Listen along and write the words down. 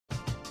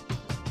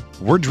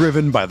We're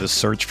driven by the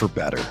search for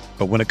better.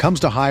 But when it comes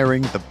to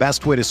hiring, the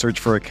best way to search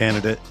for a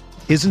candidate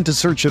isn't to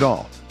search at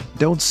all.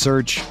 Don't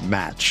search,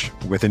 match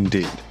with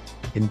Indeed.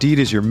 Indeed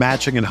is your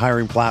matching and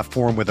hiring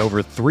platform with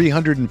over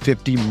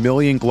 350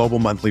 million global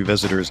monthly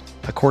visitors,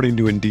 according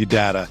to Indeed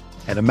data,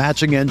 and a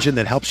matching engine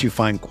that helps you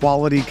find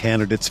quality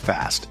candidates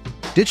fast.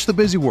 Ditch the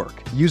busy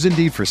work. Use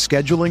Indeed for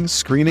scheduling,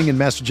 screening, and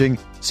messaging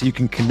so you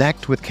can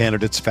connect with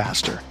candidates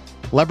faster.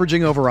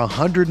 Leveraging over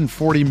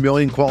 140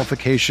 million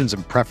qualifications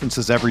and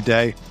preferences every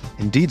day,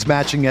 Indeed's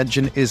matching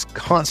engine is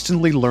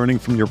constantly learning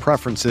from your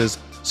preferences,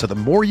 so the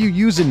more you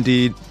use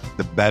Indeed,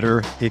 the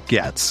better it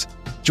gets.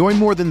 Join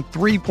more than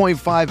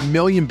 3.5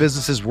 million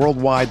businesses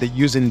worldwide that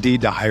use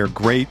Indeed to hire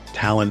great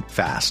talent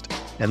fast.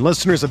 And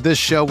listeners of this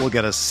show will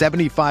get a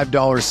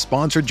 $75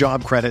 sponsored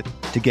job credit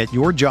to get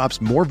your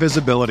jobs more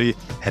visibility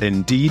at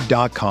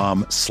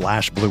Indeed.com/Blue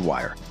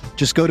Wire.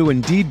 Just go to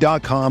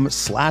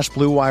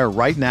Indeed.com/Blue Wire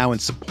right now and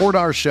support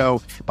our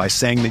show by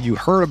saying that you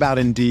heard about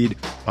Indeed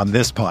on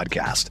this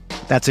podcast.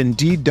 That's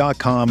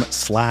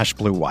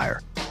Indeed.com/Blue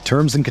Wire.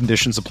 Terms and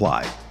conditions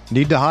apply.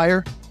 Need to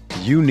hire?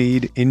 You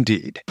need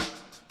Indeed.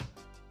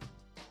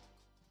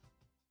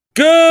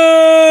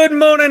 Good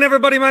morning,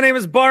 everybody. My name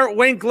is Bart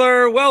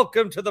Winkler.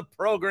 Welcome to the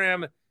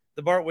program,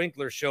 The Bart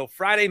Winkler Show,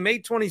 Friday, May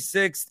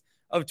 26th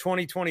of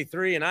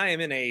 2023, and I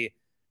am in a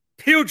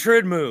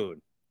putrid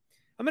mood.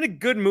 I'm in a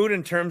good mood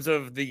in terms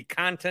of the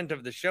content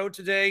of the show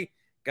today.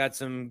 Got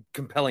some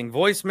compelling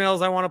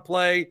voicemails I want to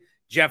play.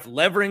 Jeff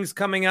Levering's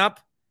coming up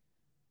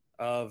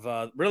of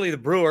really the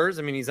Brewers.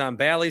 I mean, he's on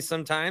Bally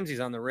sometimes. He's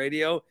on the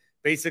radio.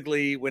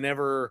 Basically,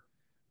 whenever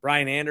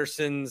Brian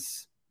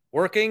Anderson's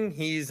working,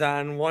 he's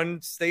on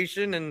one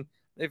station, and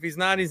if he's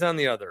not, he's on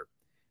the other.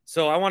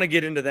 So I want to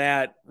get into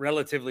that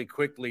relatively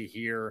quickly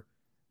here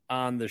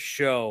on the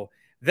show.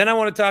 Then I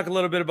want to talk a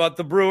little bit about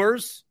the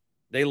Brewers.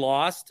 They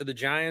lost to the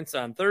Giants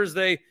on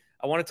Thursday.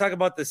 I want to talk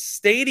about the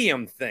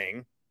stadium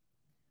thing.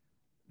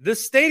 The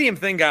stadium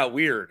thing got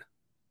weird.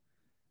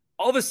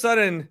 All of a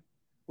sudden,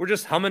 we're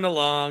just humming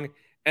along,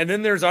 and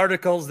then there's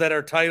articles that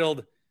are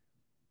titled,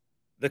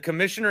 "The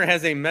commissioner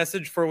has a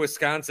message for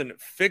Wisconsin.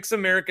 Fix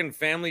American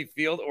Family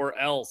Field or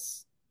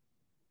else."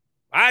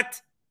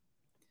 What?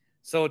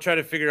 So we'll try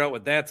to figure out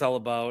what that's all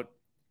about.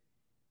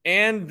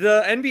 And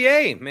the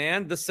NBA,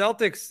 man, the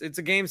Celtics, it's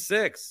a game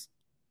 6.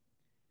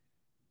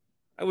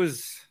 I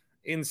was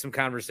in some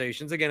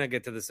conversations. Again, I'll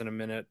get to this in a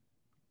minute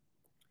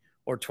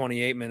or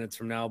 28 minutes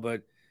from now,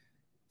 but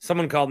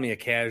someone called me a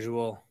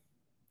casual.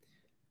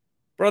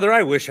 Brother,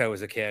 I wish I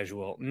was a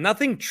casual.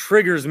 Nothing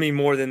triggers me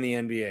more than the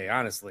NBA,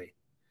 honestly.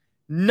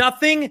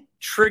 Nothing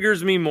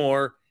triggers me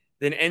more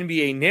than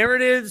NBA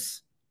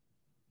narratives,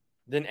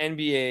 than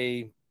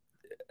NBA.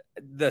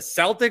 The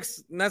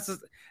Celtics,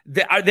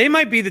 they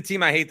might be the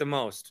team I hate the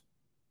most.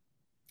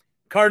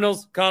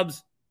 Cardinals,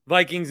 Cubs,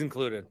 Vikings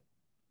included.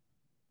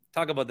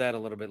 Talk about that a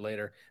little bit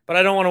later. But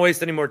I don't want to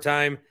waste any more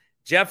time.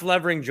 Jeff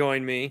Levering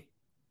joined me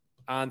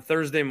on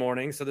Thursday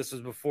morning. So this was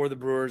before the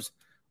Brewers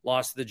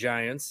lost to the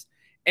Giants.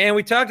 And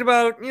we talked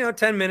about,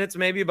 10 minutes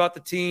maybe about the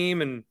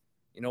team and,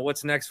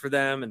 what's next for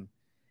them. And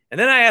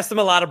then I asked him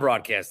a lot of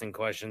broadcasting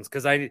questions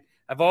because I've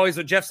always,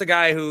 Jeff's a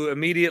guy who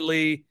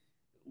immediately,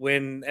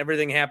 when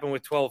everything happened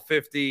with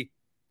 1250,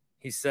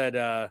 he said,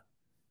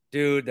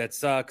 dude, that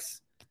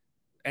sucks.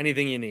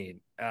 Anything you need.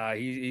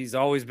 He's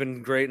always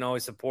been great and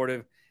always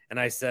supportive. And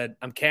I said,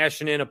 I'm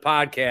cashing in a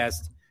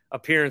podcast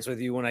appearance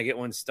with you when I get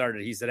one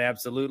started. He said,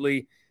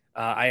 absolutely.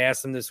 I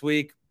asked him this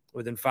week.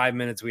 Within 5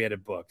 minutes, we had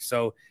it booked.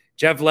 So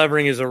Jeff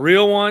Levering is a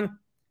real one,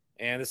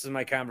 and this is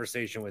my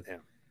conversation with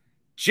him.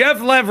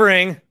 Jeff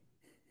Levering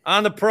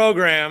on the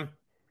program,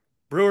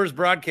 Brewers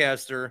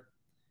broadcaster.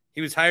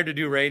 He was hired to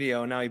do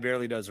radio, and now he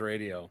barely does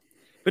radio.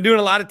 Been doing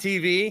a lot of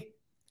TV.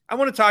 I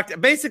want to talk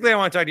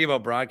to you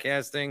about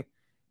broadcasting,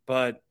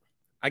 but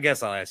I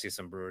guess I'll ask you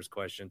some Brewers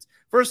questions.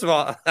 First of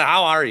all,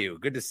 how are you?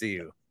 Good to see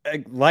you.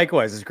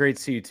 Likewise, it's great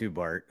to see you too,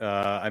 Bart.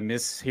 I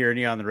miss hearing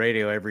you on the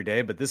radio every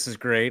day, but this is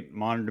great.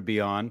 I'm honored to be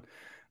on.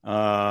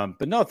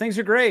 But no, things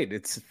are great.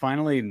 It's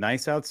finally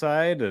nice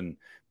outside, and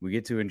we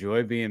get to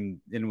enjoy being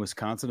in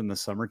Wisconsin in the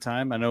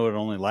summertime. I know it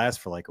only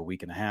lasts for like a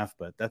week and a half,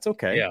 but that's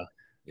okay.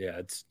 Yeah,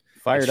 it's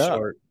fired up.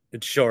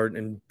 It's short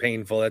and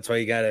painful. That's why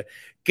you got to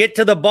get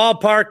to the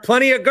ballpark.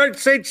 Plenty of good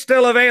seats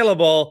still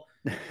available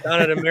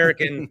down at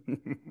American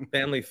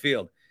Family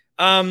Field.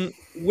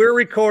 We're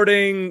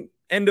recording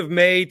end of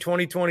May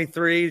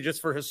 2023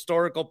 just for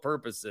historical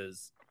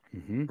purposes.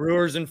 Mm-hmm.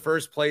 Brewers in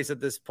first place at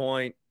this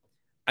point.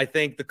 I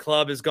think the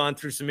club has gone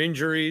through some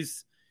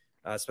injuries,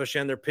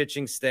 especially on their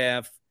pitching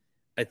staff.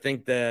 I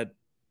think that,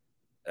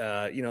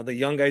 the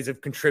young guys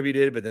have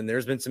contributed, but then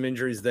there's been some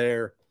injuries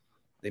there.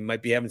 They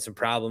might be having some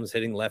problems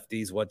hitting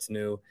lefties. What's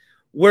new?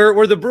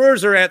 Where the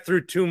Brewers are at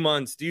through 2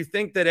 months, do you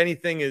think that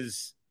anything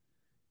is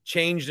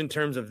changed in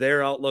terms of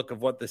their outlook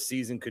of what the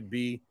season could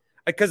be?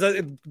 Because at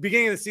the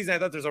beginning of the season, I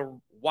thought there's a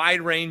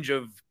wide range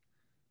of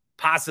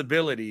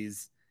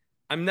possibilities.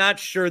 I'm not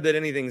sure that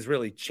anything's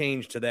really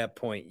changed to that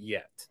point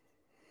yet.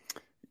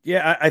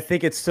 Yeah, I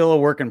think it's still a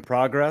work in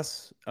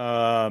progress.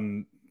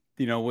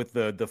 with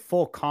the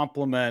full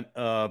complement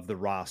of the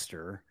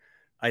roster,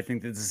 I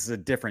think that this is a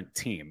different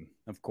team.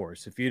 Of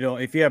course, if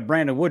you have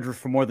Brandon Woodruff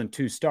for more than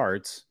 2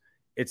 starts,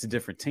 it's a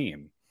different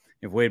team.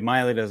 If Wade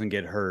Miley doesn't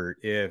get hurt,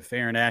 if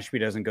Aaron Ashby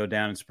doesn't go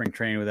down in spring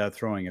training without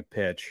throwing a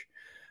pitch,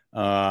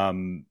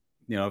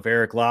 if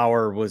Eric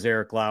Lauer was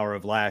Eric Lauer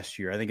of last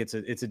year, I think it's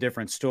a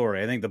different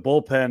story. I think the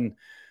bullpen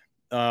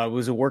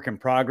was a work in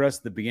progress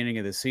at the beginning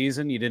of the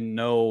season. You didn't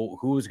know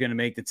who was going to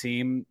make the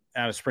team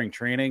out of spring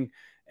training.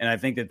 And I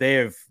think that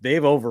they've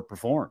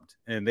overperformed,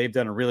 and they've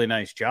done a really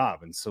nice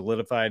job and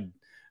solidified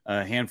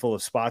a handful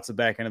of spots at the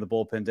back end of the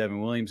bullpen.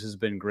 Devin Williams has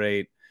been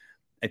great.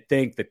 I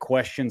think the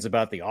questions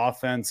about the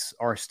offense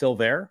are still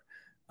there,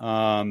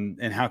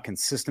 and how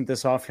consistent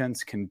this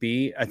offense can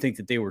be. I think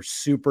that they were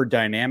super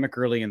dynamic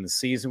early in the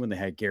season when they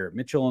had Garrett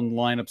Mitchell in the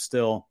lineup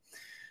still.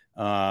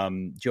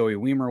 Joey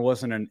Weimer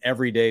wasn't an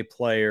everyday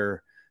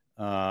player.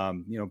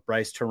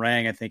 Bryce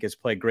Terang, I think, has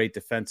played great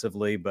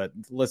defensively. But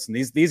listen,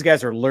 these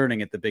guys are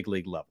learning at the big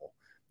league level,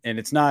 and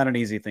it's not an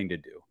easy thing to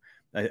do.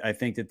 I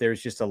think that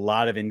there's just a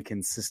lot of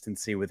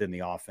inconsistency within the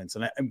offense.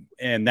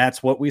 And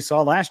that's what we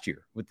saw last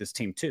year with this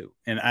team too.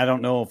 And I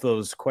don't know if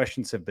those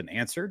questions have been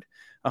answered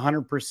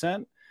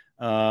 100%.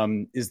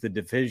 Is the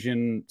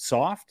division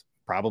soft?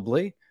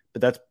 Probably,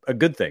 but that's a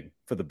good thing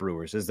for the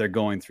Brewers as they're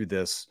going through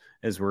this,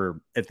 as we're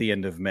at the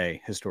end of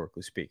May,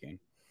 historically speaking.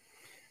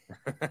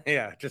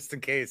 Yeah, just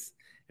in case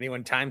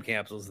anyone time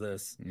capsules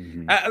this.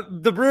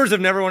 Mm-hmm. The Brewers have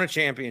never won a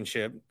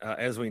championship,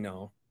 as we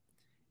know.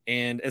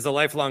 And as a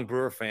lifelong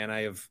Brewer fan,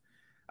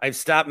 I've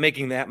stopped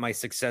making that my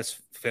success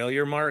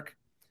failure mark.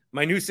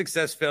 My new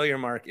success failure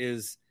mark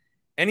is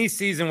any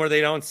season where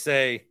they don't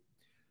say,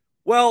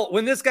 well,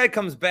 when this guy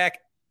comes back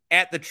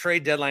at the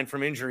trade deadline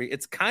from injury,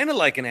 it's kind of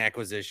like an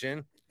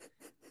acquisition.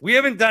 We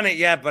haven't done it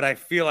yet, but I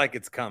feel like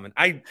it's coming.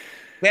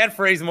 That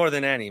phrase more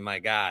than any, my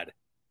God.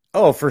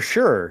 Oh, for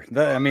sure.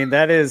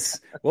 That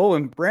is,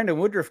 when Brandon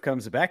Woodruff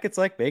comes back, it's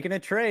like making a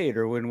trade,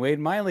 or when Wade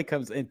Miley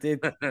comes.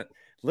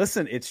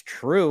 Listen, it's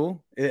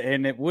true.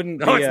 And it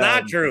wouldn't No, it's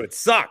not true. It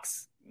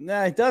sucks.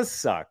 Nah, it does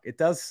suck. It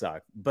does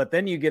suck. But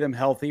then you get him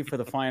healthy for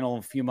the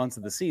final few months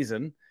of the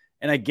season.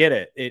 And I get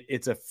it.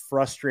 It's a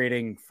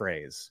frustrating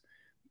phrase,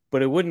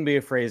 but it wouldn't be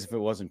a phrase if it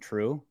wasn't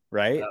true,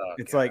 right? Oh,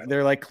 it's God. Like,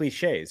 they're like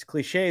cliches.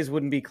 Cliches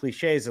wouldn't be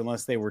cliches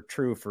unless they were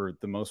true for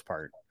the most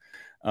part.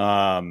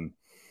 God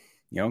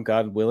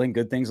willing,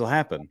 good things will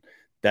happen.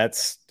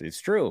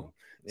 It's true.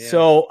 Yeah.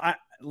 So I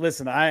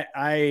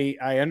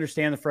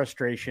understand the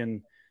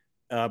frustration,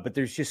 but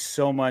there's just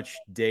so much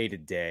day to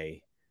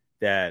day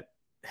that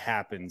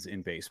happens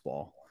in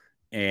baseball,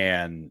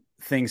 and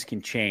things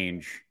can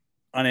change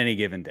on any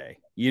given day.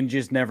 You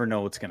just never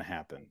know what's going to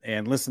happen.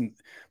 And listen,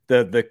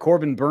 the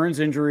Corbin Burns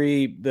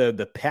injury,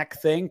 the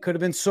pec thing could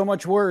have been so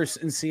much worse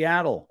in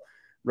Seattle,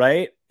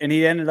 right? And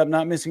he ended up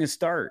not missing a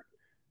start.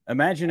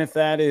 Imagine if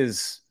that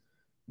is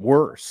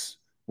worse.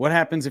 What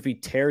happens if he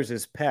tears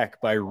his pec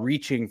by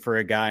reaching for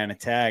a guy on a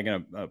tag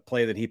and a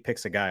play that he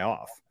picks a guy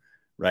off,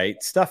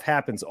 right? Stuff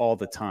happens all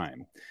the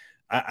time.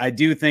 I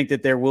do think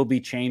that there will be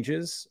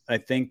changes. I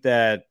think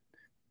that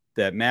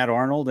Matt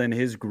Arnold and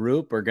his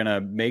group are going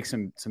to make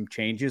some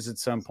changes at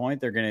some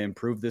point. They're going to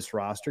improve this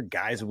roster.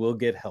 Guys will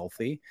get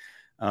healthy.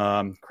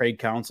 Craig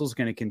Counsell is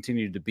going to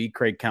continue to be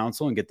Craig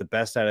Counsell and get the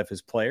best out of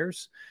his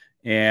players.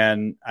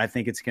 And I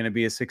think it's going to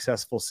be a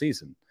successful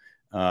season.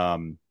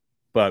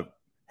 But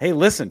hey,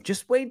 listen,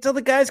 just wait until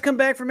the guys come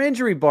back from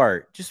injury,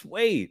 Bart. Just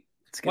wait.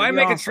 Why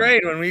make a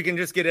trade when we can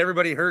just get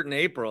everybody hurt in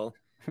April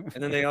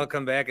and then they all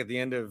come back at the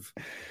end of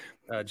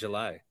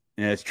July?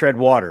 Yeah, it's tread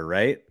water,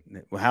 right?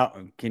 How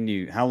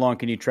long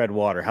can you tread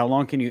water? How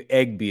long can you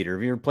egg beater?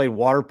 Have you ever played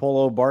water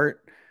polo,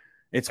 Bart?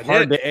 It's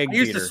hard to egg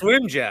beater. I used to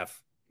swim,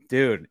 Jeff.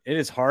 Dude, it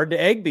is hard to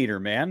egg beater,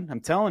 man. I'm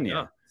telling you.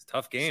 Yeah, it's a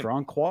tough game.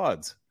 Strong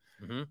quads.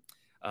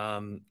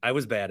 Mm-hmm. I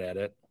was bad at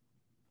it.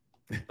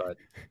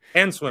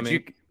 And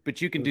swimming.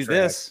 But you can do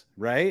this,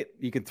 right?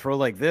 You can throw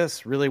like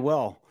this really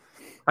well.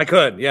 I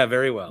could. Yeah,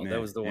 very well. That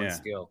was the one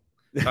skill.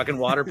 Talking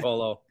water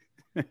polo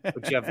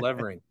with Jeff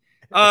Levering.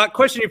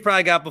 Question you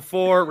probably got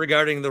before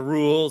regarding the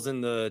rules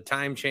and the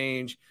time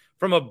change.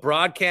 From a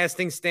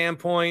broadcasting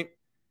standpoint,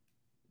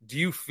 do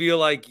you feel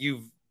like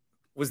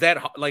was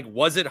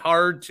it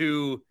hard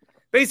to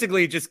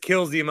basically it just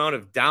kills the amount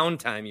of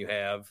downtime you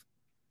have?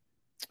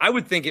 I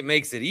would think it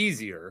makes it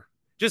easier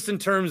just in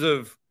terms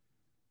of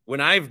when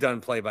I've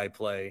done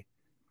play-by-play,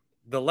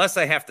 the less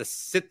I have to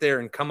sit there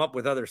and come up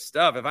with other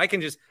stuff. If I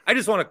can I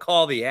just want to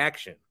call the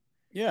action.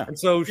 Yeah. And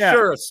so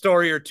sure, a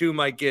story or two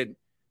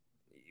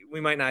we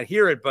might not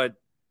hear it, but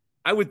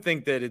I would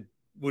think that it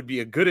would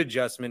be a good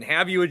adjustment.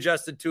 Have you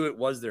adjusted to it?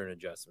 Was there an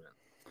adjustment?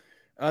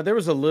 There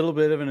was a little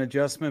bit of an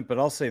adjustment, but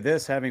I'll say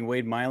this, having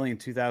Wade Miley in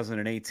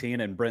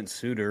 2018 and Brent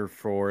Suter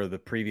for the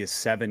previous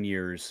 7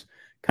 years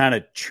kind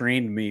of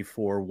trained me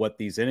for what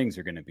these innings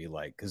are going to be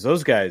like, because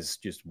those guys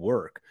just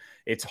work.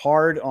 It's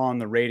hard on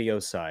the radio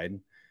side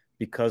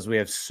because we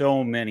have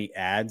so many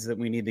ads that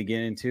we need to get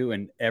into,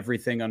 and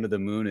everything under the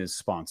moon is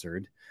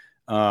sponsored.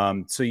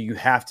 So you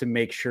have to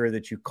make sure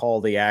that you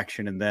call the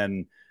action and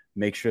then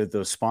make sure that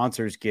those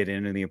sponsors get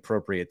in the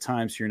appropriate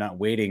time, so you're not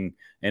waiting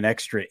an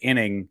extra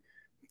inning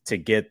to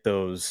get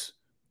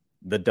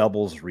the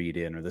doubles read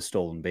in or the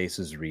stolen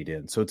bases read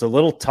in. So it's a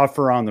little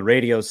tougher on the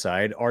radio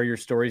side. Are your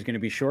stories going to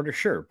be shorter?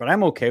 Sure. But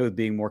I'm okay with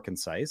being more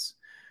concise.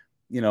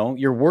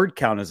 Your word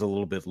count is a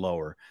little bit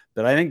lower,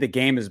 but I think the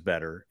game is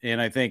better.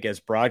 And I think as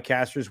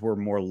broadcasters, we're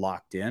more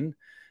locked in.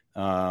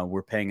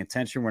 We're paying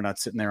attention. We're not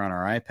sitting there on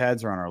our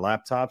iPads or on our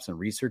laptops and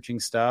researching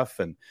stuff.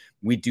 And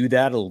we do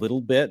that a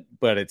little bit,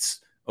 but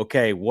it's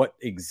okay. What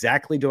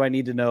exactly do I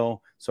need to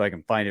know so I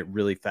can find it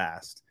really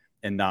fast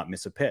and not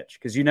miss a pitch?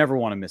 Because you never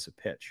want to miss a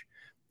pitch.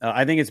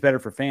 I think it's better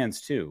for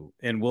fans too.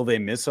 And will they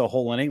miss a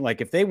whole inning?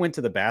 Like if they went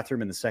to the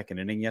bathroom in the second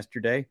inning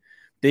yesterday,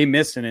 they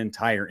missed an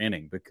entire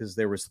inning because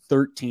there was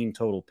 13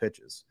 total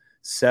pitches,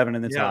 7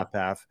 in the top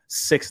half,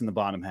 6 in the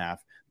bottom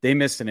half. They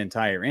missed an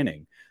entire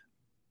inning.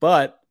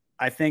 But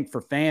I think for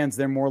fans,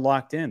 they're more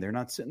locked in. They're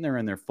not sitting there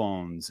on their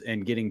phones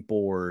and getting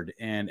bored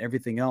and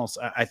everything else.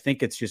 I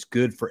think it's just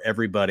good for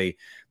everybody.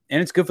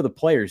 And it's good for the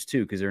players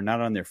too, because they're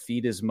not on their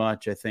feet as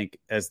much. I think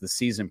as the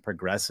season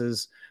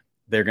progresses,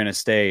 they're going to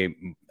stay,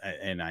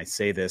 and I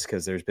say this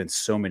because there's been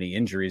so many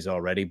injuries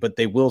already, but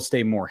they will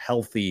stay more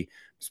healthy,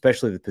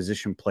 especially the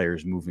position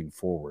players moving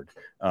forward,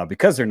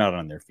 because they're not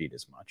on their feet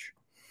as much.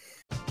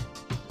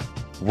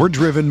 We're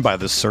driven by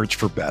the search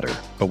for better.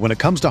 But when it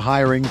comes to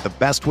hiring, the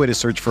best way to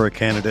search for a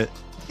candidate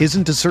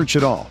isn't to search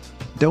at all.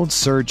 Don't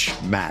search,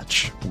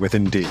 match with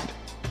Indeed.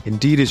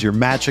 Indeed is your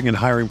matching and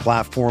hiring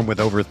platform with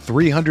over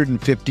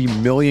 350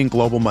 million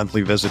global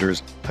monthly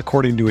visitors,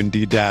 according to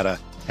Indeed data,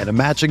 and a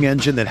matching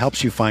engine that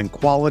helps you find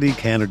quality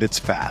candidates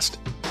fast.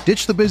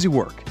 Ditch the busy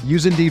work.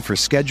 Use Indeed for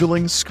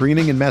scheduling,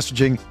 screening, and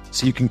messaging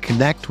so you can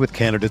connect with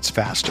candidates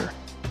faster.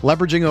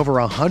 Leveraging over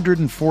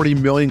 140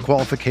 million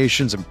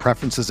qualifications and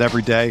preferences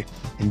every day,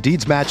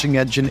 Indeed's matching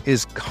engine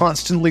is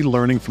constantly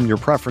learning from your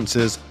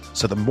preferences,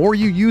 so the more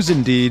you use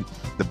Indeed,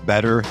 the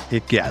better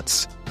it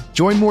gets.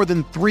 Join more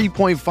than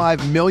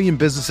 3.5 million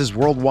businesses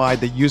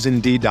worldwide that use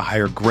Indeed to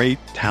hire great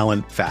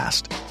talent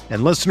fast.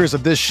 And listeners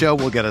of this show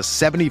will get a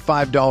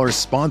 $75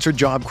 sponsored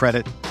job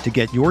credit to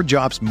get your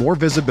jobs more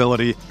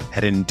visibility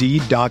at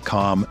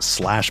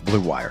Indeed.com/Blue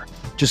Wire.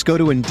 Just go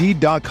to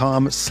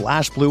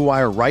Indeed.com/Blue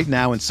Wire right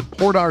now and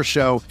support our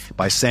show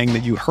by saying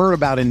that you heard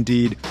about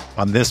Indeed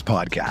on this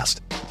podcast.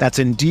 That's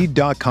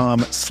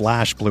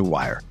Indeed.com/Blue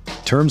Wire.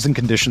 Terms and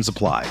conditions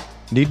apply.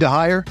 Need to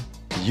hire?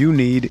 You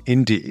need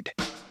Indeed.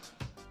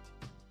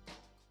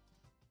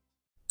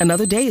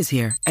 Another day is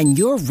here, and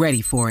you're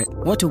ready for it.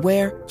 What to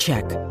wear?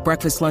 Check.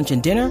 Breakfast, lunch,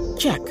 and dinner?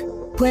 Check.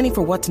 Planning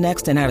for what's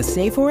next and how to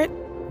save for it?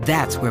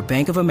 That's where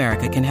Bank of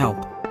America can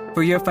help.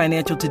 For your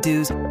financial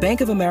to-dos,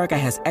 Bank of America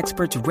has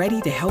experts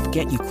ready to help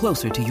get you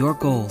closer to your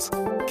goals.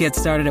 Get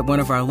started at one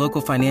of our local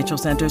financial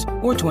centers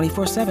or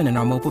 24/7 in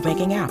our mobile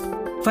banking app.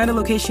 Find a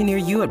location near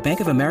you at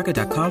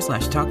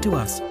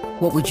bankofamerica.com/talktous.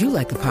 What would you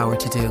like the power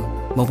to do?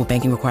 Mobile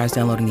banking requires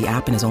downloading the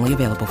app and is only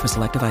available for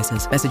select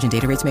devices. Message and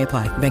data rates may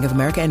apply. Bank of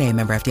America N.A.,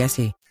 member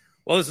FDIC.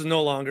 Well, this is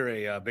no longer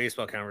a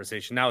baseball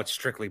conversation. Now it's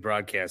strictly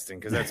broadcasting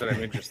because that's what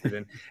I'm interested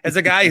in. As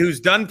a guy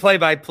who's done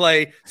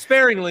play-by-play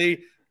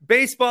sparingly,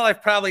 baseball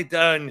I've probably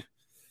done,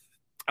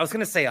 I was going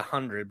to say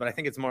 100, but I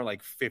think it's more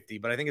like 50,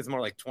 but I think it's more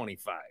like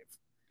 25.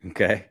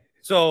 Okay.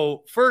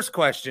 So first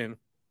question,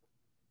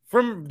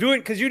 from doing,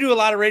 because you do a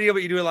lot of radio,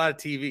 but you do a lot of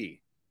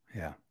TV.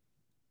 Yeah.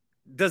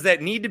 Does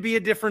that need to be a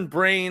different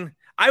brain?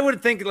 I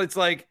would think it's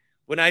like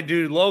when I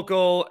do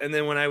local and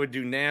then when I would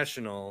do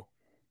national,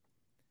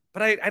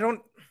 but I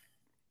don't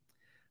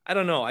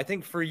know. I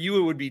think for you,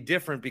 it would be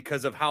different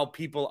because of how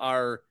people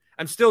are.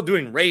 I'm still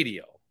doing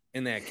radio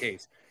in that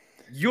case.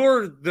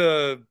 You're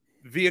the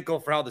vehicle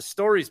for how the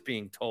story's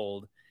being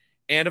told.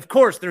 And of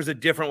course, there's a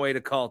different way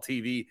to call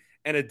TV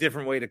and a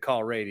different way to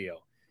call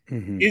radio.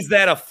 Mm-hmm. Is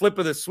that a flip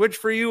of the switch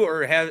for you,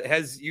 or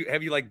have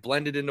you like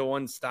blended into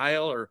one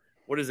style, or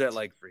what is that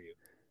like for you?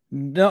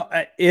 No,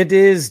 it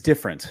is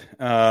different.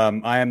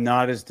 I am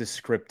not as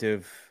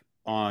descriptive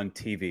on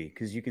TV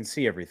because you can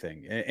see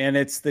everything. And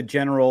it's the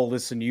general,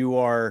 listen,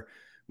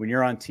 when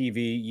you're on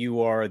TV,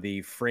 you are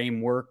the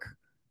framework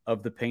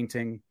of the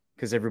painting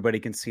because everybody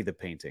can see the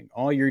painting.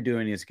 All you're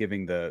doing is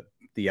giving the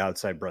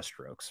outside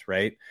brushstrokes,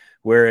 right?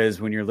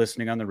 Whereas when you're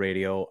listening on the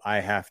radio,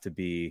 I have to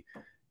be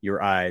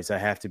your eyes. I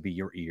have to be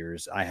your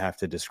ears. I have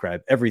to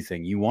describe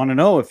everything. You want to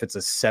know if it's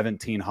a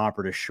 17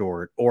 hopper to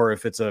short or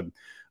if it's a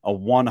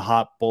one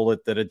hop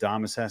bullet that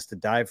Adames has to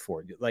dive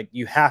for. Like,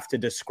 you have to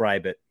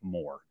describe it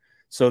more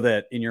so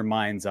that in your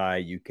mind's eye,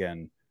 you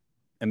can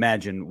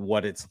imagine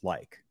what it's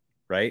like,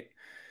 right?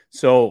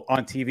 So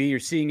on TV, you're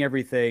seeing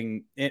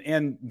everything,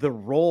 and the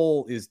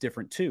role is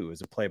different too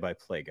as a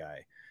play-by-play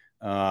guy.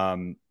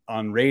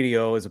 On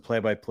radio, as a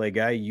play-by-play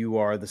guy, you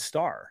are the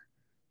star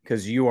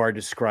because you are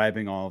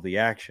describing all the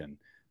action.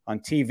 On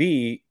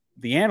TV,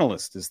 the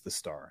analyst is the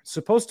star,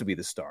 supposed to be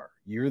the star.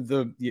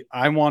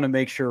 I want to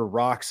make sure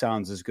Rock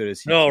sounds as good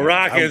as he can.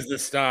 Rock is the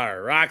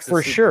star. Rock's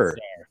for sure.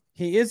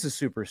 He is a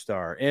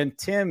superstar, and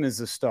Tim is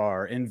a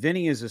star, and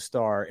Vinny is a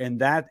star, and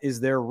that is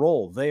their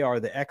role. They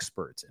are the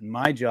experts, and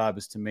my job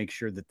is to make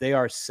sure that they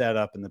are set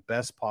up in the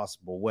best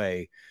possible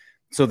way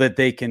so that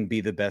they can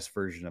be the best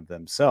version of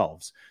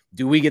themselves.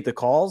 Do we get the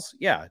calls?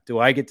 Yeah. Do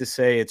I get to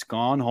say it's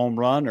gone, home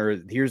run, or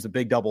here's the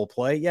big double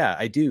play? Yeah,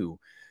 I do.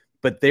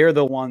 But they're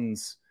the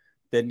ones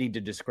that need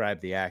to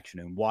describe the action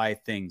and why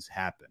things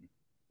happen.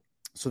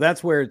 So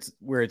that's where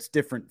it's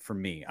different for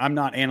me. I'm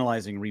not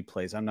analyzing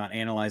replays. I'm not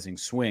analyzing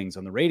swings.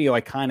 On the radio,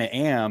 I kind of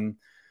am,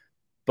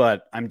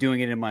 but I'm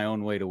doing it in my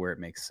own way to where it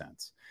makes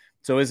sense.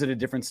 So is it a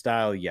different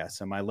style? Yes.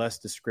 Am I less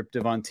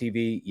descriptive on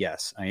TV?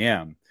 Yes, I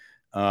am.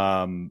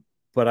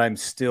 But I'm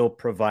still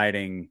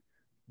providing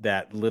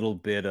that little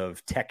bit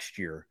of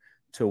texture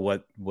to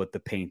what the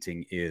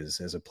painting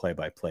is as a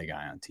play-by-play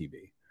guy on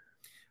TV.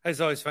 I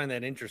just always find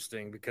that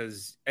interesting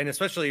because, and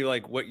especially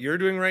like what you're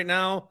doing right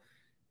now,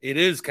 it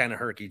is kind of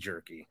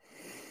herky-jerky.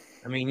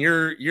 I mean,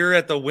 you're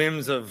at the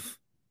whims of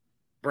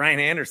Brian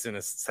Anderson,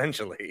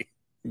 essentially.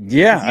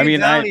 Yeah, I mean,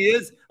 he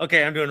is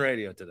okay. I'm doing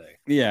radio today.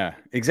 Yeah,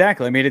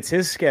 exactly. I mean, it's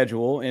his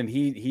schedule, and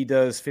he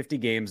does 50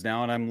 games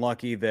now, and I'm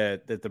lucky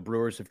that the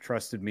Brewers have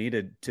trusted me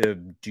to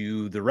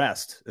do the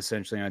rest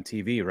essentially on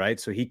TV, right?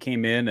 So he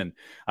came in, and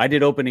I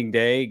did opening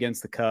day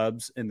against the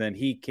Cubs, and then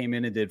he came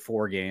in and did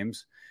 4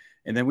 games,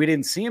 and then we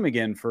didn't see him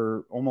again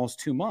for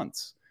almost 2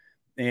 months.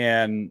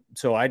 And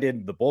so I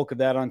did the bulk of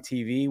that on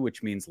TV,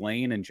 which means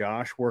Lane and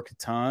Josh work a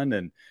ton.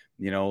 And,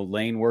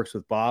 Lane works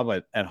with Bob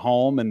at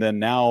home. And then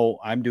now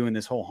I'm doing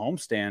this whole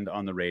homestand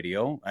on the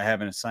radio. I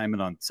have an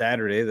assignment on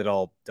Saturday that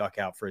I'll duck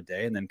out for a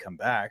day and then come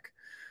back.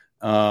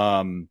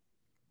 But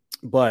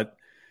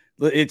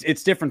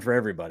it's different for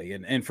everybody.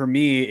 And for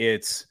me,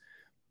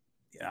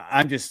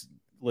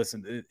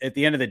 listen, at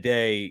the end of the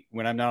day,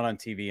 when I'm not on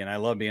TV, and I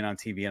love being on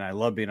TV and I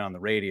love being on the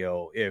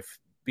radio, if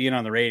being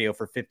on the radio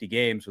for 50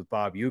 games with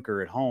Bob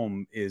Uecker at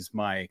home is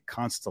my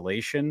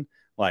constellation,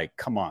 like,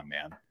 come on,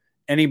 man.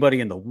 Anybody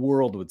in the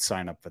world would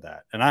sign up for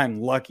that. And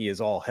I'm lucky as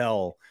all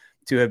hell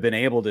to have been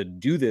able to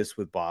do this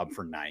with Bob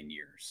for 9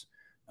 years.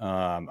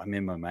 I'm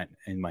in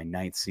my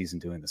 9th season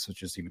doing this,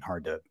 which is even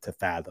hard to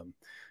fathom.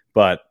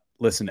 But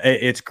listen,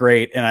 it's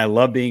great. And I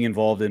love being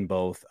involved in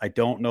both. I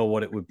don't know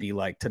what it would be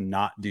like to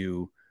not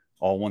do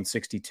all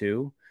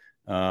 162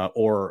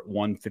 or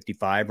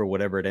 155 or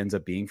whatever it ends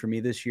up being for me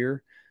this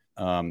year.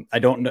 I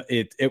don't know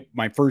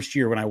my first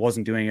year when I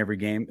wasn't doing every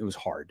game, it was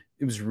hard.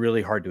 It was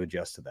really hard to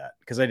adjust to that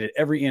because I did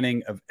every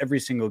inning of every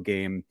single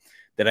game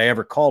that I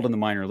ever called in the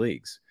minor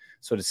leagues.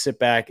 So to sit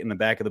back in the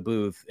back of the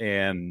booth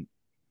and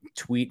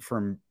tweet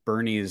from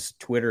Bernie's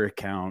Twitter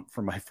account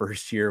from my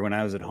first year when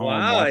I was at home.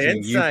 Wow,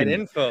 inside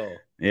info.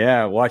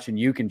 Yeah, watching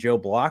Uke and Joe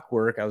Block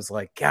work, I was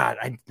like, God,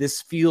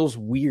 this feels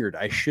weird.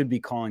 I should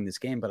be calling this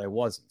game, but I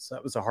wasn't. So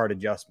that was a hard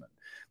adjustment.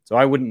 So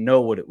I wouldn't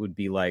know what it would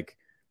be like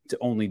to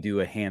only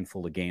do a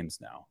handful of games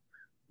now.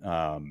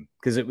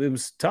 Because it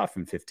was tough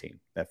in 15,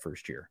 that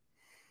first year.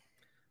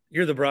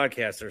 You're the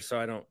broadcaster, so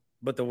I don't,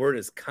 but the word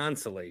is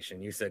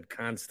consolation. You said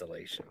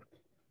constellation.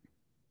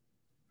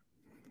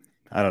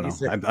 I don't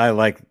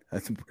know.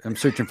 I'm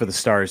searching for the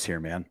stars here,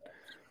 man.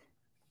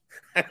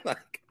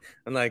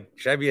 I'm like,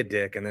 should I be a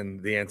dick? And then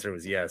the answer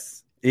was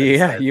yes.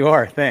 Yeah, you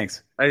are.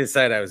 Thanks. I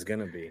decided I was going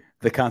to be.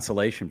 The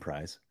consolation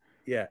prize.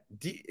 Yeah.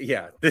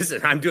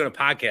 I'm doing a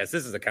podcast.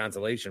 This is a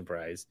consolation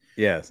prize.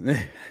 Yes.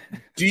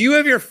 Do you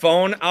have your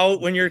phone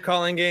out when you're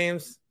calling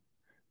games?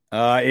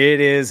 It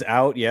is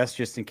out. Yes.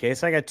 Just in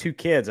case. I got 2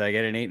 kids. I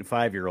got an 8 and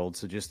 5-year-old.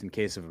 So just in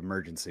case of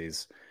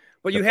emergencies.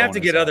 But you have to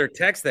get other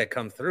texts that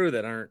come through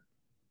that aren't.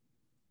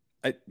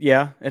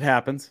 Yeah, it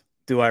happens.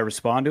 Do I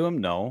respond to them?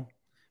 No.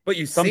 But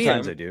you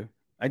sometimes see I do.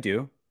 I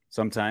do.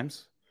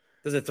 Sometimes.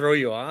 Does it throw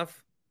you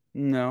off?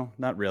 No,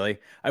 not really.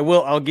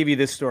 I'll give you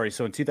this story.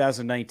 So in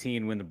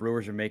 2019, when the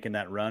Brewers are making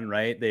that run,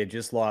 right? They had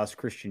just lost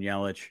Christian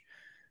Yelich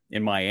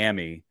in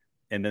Miami,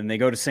 and then they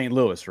go to St.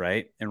 Louis,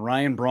 right? And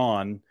Ryan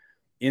Braun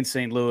in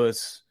St.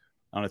 Louis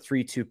on a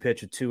 3-2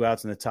 pitch with 2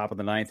 outs in the top of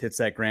the 9th hits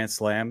that grand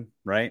slam,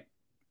 right?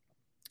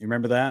 You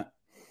remember that?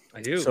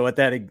 I do. So at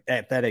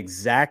that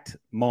exact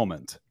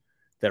moment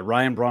that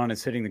Ryan Braun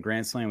is hitting the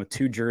grand slam with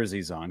 2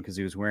 jerseys on because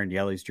he was wearing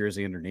Yellie's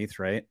jersey underneath,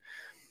 right?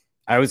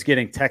 I was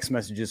getting text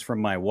messages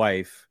from my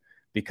wife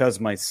because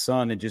my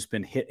son had just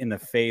been hit in the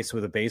face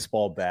with a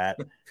baseball bat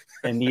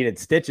and needed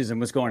stitches and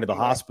was going to the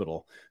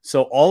hospital.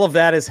 So all of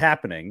that is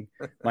happening.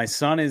 My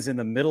son is in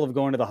the middle of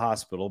going to the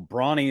hospital.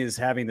 Bronny is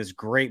having this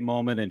great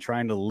moment and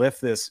trying to lift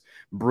this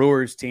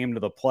Brewers team to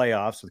the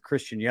playoffs with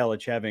Christian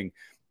Yelich having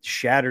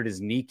shattered his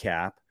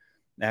kneecap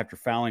after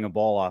fouling a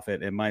ball off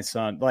it. And my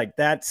son, like,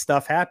 that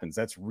stuff happens.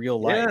 That's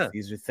real life. Yeah.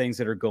 These are things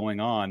that are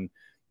going on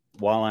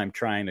while I'm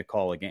trying to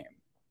call a game.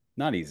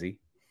 Not easy.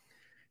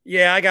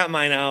 Yeah, I got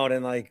mine out.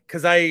 And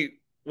because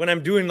when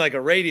I'm doing like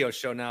a radio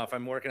show now, if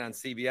I'm working on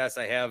CBS,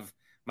 I have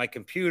my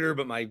computer,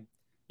 but I'm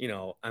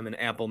an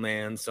Apple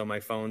man. So my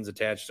phone's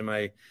attached to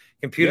my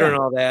computer and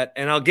all that.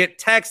 And I'll get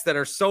texts that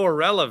are so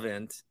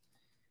irrelevant.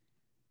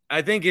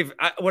 I think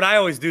what I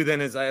always do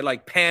then is I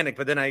panic,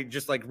 but then I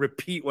just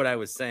repeat what I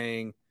was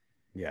saying.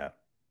 Yeah.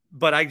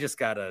 But I just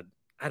gotta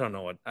I don't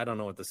know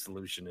what the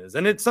solution is.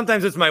 And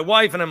sometimes it's my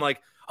wife and I'm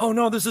like, oh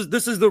no, this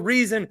is the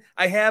reason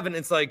I haven't.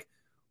 It's like,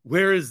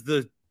 where is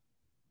the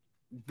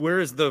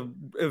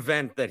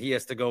event that he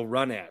has to go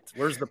run at?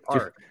 Where's the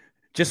park?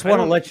 Just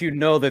want to let you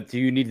know that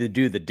you need to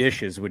do the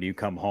dishes when you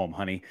come home,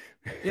 honey.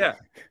 Yeah.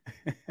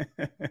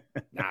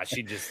 Nah,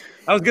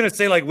 I was going to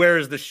say like, where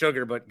is the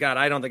sugar? But God,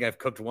 I don't think I've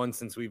cooked one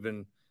since we've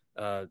been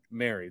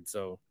married.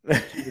 So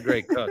she's a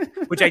great cook,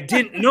 which I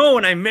didn't know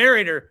when I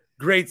married her.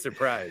 Great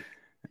surprise.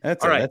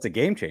 That's a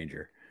game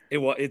changer.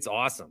 It's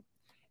awesome.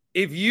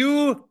 If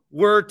you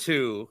were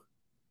to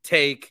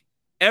take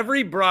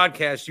every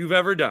broadcast you've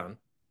ever done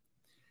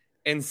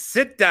and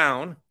sit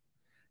down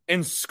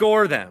and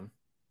score them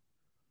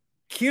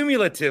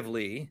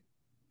cumulatively,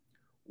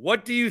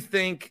 what do you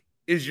think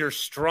is your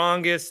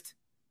strongest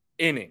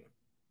inning?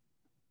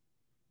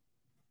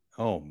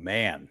 Oh,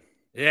 man.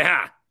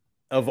 Yeah.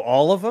 Of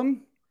all of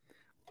them?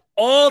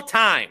 All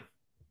time.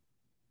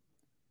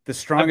 The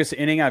strongest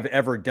inning I've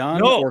ever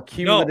done, or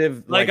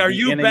cumulative? No. Like are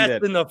you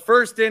best in the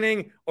first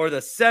inning or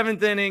the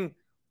seventh inning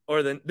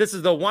this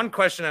is the one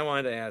question I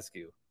wanted to ask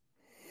you.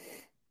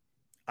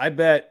 I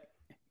bet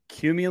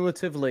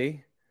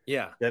cumulatively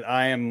that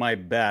I am my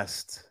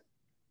best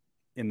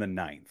in the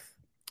ninth.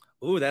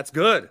 Ooh, that's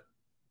good.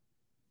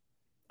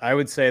 I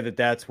would say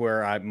that's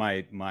where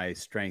my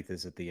strength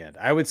is at the end.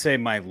 I would say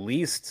my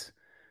the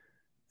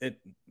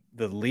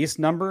least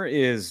number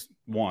is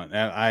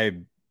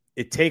 1.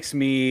 It takes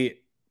me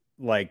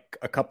like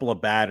a couple of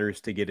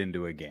batters to get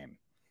into a game.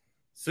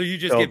 So you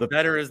just get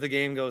better as the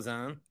game goes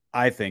on?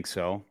 I think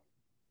so.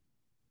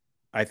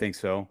 I think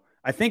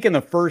in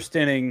the first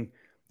inning,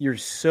 you're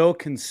so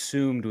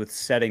consumed with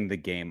setting the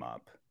game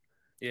up.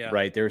 Yeah.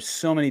 Right. There's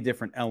so many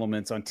different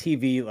elements on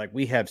TV. Like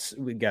we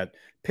got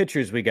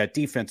pitchers, we got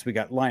defense, we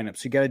got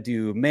lineups. You got to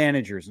do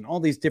managers and all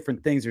these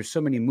different things. There's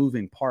so many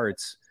moving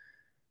parts.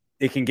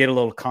 It can get a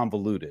little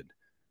convoluted.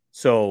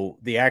 So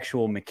the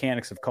actual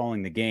mechanics of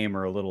calling the game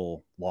are a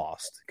little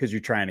lost because you're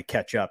trying to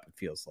catch up, it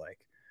feels like.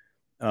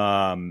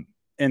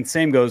 And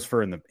same goes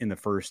for in the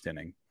first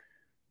inning.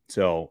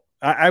 So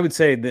I would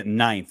say that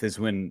ninth is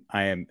when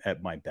I am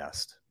at my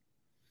best.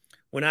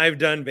 When I've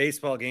done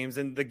baseball games,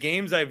 and the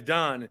games I've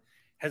done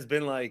has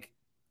been like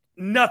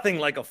nothing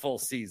like a full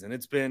season.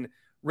 It's been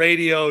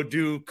radio,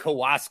 do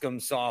Kewaskum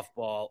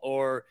softball,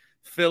 or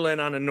fill in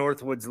on a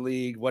Northwoods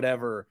League,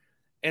 whatever.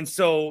 And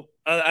so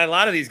a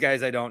lot of these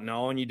guys I don't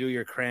know, and you do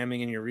your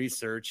cramming and your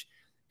research.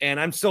 And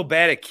I'm so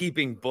bad at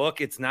keeping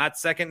book, it's not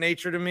second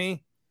nature to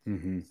me.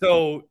 Mm-hmm.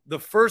 So the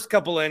first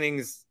couple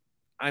innings,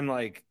 I'm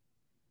like,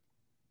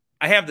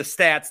 I have the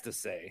stats to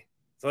say,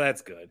 so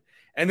that's good.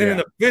 And then in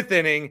the fifth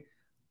inning,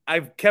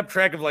 I've kept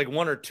track of like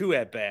 1 or 2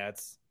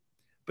 at-bats.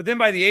 But then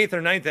by the 8th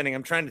or 9th inning,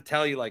 I'm trying to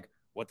tell you like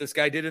what this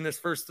guy did in his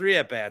first 3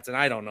 at-bats, and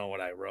I don't know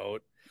what I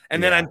wrote.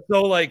 And then I'm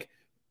so like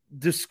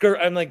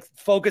I'm like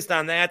focused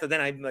on that and then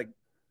I like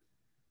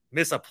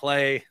miss a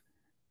play.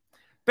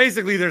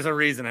 Basically, there's a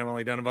reason I've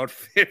only done about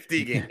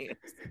 50 games.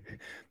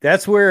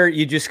 That's where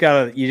you just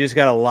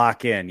gotta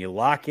lock in. You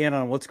lock in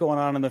on what's going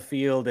on in the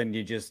field, and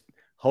you just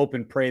hope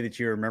and pray that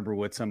you remember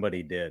what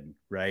somebody did.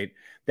 Right?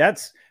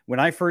 That's when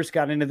I first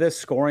got into this,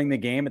 scoring the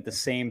game at the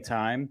same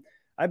time.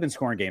 I've been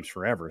scoring games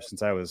forever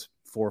since I was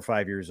 4 or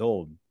 5 years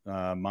old.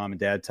 Mom and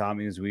Dad taught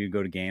me as we would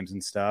go to games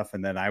and stuff,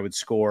 and then I would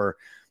score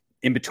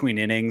in between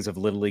innings of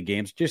Little League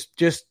games,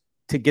 just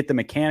to get the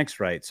mechanics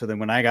right. So then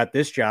when I got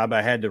this job,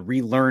 I had to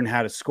relearn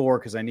how to score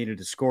because I needed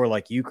to score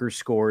like Euchre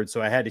scored.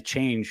 So I had to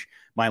change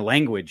my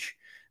language,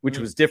 which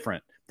was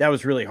different. That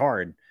was really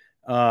hard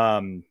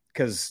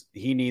because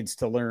he needs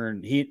to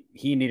learn. It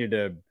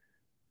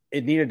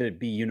needed to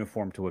be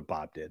uniform to what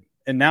Bob did.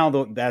 And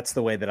now that's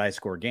the way that I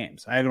score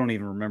games. I don't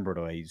even remember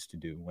what I used to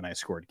do when I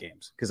scored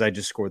games because I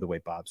just score the way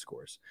Bob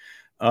scores.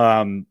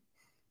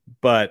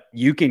 But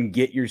you can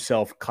get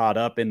yourself caught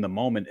up in the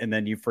moment and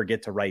then you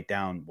forget to write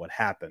down what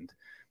happened.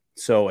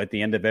 So at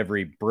the end of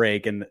every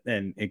break, and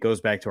it goes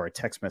back to our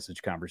text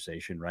message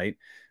conversation, right?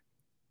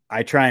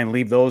 I try and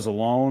leave those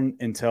alone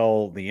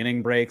until the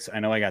inning breaks. I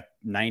know I got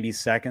 90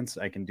 seconds.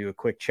 I can do a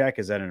quick check.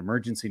 Is that an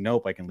emergency?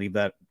 Nope. I can leave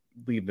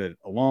it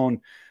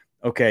alone.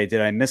 Okay.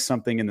 Did I miss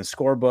something in the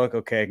scorebook?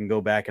 Okay. I can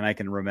go back and I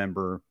can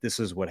remember this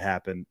is what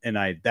happened. And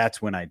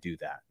that's when I do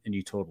that. And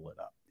you total it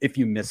up if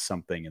you miss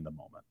something in the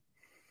moment.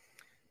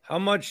 How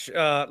much,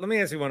 let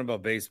me ask you one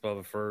about baseball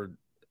before.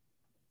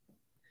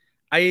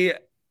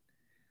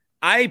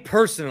 I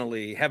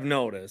personally have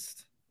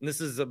noticed, and this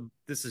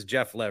is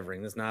Jeff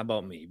Levering. This is not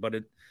about me, but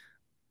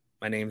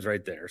my name's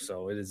right there.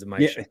 So it is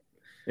my show.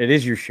 It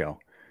is your show.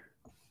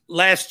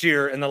 Last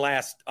year and the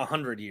last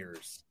 100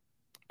 years,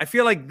 I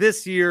feel like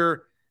this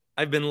year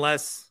I've been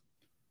less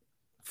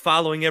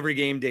following every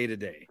game day to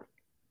day,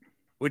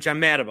 which I'm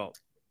mad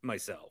about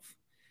myself.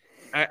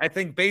 I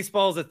think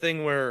baseball is a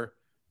thing where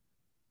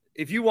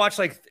if you watch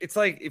it's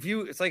like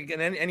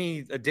in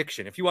any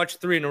addiction. If you watch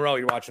 3 in a row,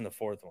 you're watching the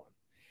 4th one.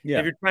 Yeah.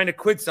 If you're trying to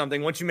quit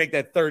something, once you make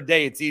that 3rd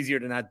day, it's easier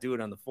to not do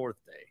it on the 4th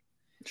day.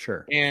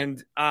 Sure.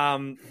 And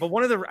but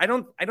one of the I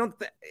don't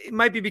it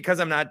might be because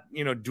I'm not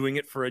doing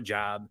it for a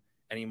job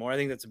anymore. I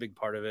think that's a big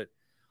part of it.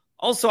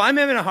 Also, I'm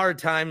having a hard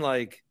time,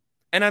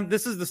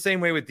 this is the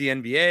same way with the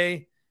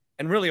NBA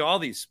and really all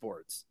these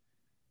sports.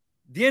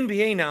 The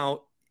NBA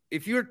now,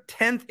 if you're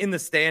 10th in the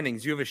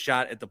standings, you have a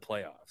shot at the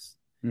playoffs.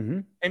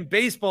 Mm-hmm. And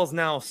baseball's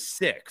now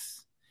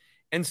 6.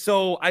 And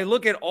so I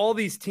look at all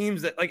these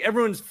teams that, like,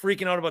 everyone's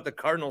freaking out about the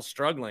Cardinals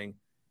struggling.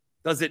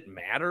 Does it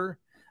matter?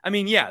 I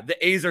mean, yeah, the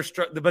A's are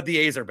but the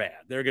A's are bad.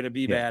 They're going to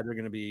be bad. They're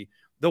going to be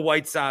the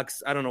White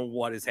Sox. I don't know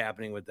what is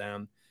happening with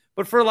them.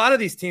 But for a lot of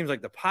these teams,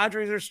 like the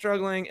Padres are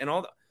struggling and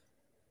all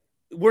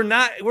we're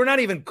not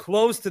even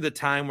close to the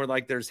time where,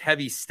 like, there's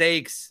heavy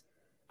stakes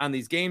on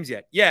these games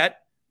yet. Yet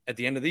at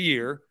the end of the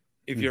year,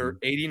 if you're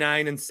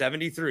 89 and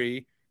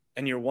 73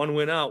 and you're 1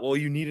 win out, well,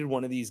 you needed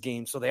one of these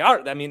games. So they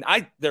are. I mean,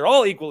 they're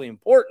all equally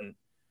important.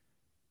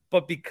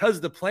 But because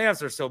the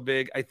playoffs are so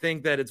big, I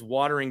think that it's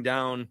watering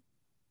down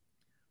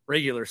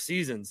regular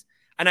seasons.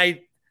 And I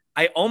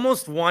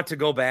almost want to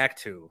go back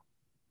to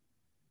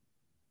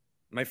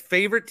my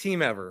favorite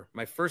team ever,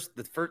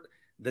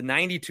 the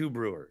 92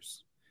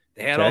 Brewers.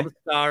 They had all the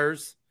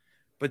stars,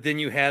 but then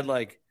you had,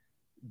 like,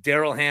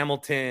 Darryl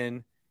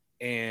Hamilton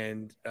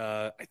and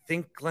I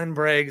think Glenn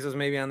Braggs was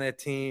maybe on that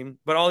team.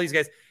 But all these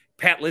guys,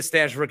 Pat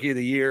Listash, Rookie of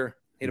the Year,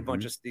 hit a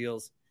bunch of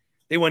steals.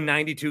 They won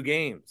 92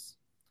 games,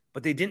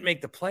 but they didn't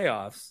make the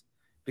playoffs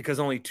because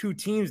only 2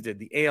 teams did,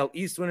 the AL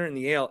East winner and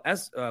the AL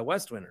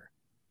West winner.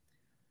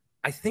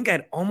 I think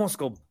I'd almost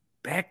go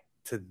back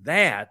to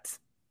that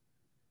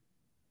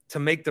to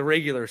make the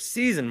regular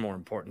season more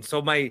important.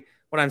 So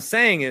what I'm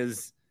saying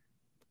is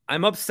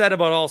I'm upset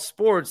about all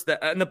sports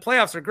and the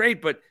playoffs are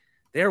great, but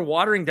they're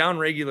watering down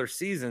regular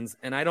seasons.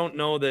 And I don't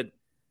know if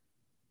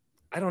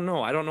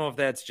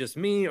that's just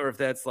me or if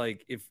that's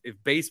like, if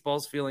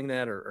baseball's feeling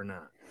that or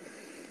not.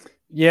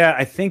 Yeah,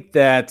 I think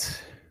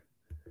that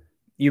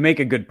you make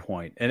a good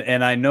point.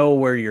 And I know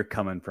where you're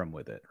coming from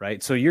with it,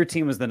 right? So your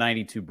team was the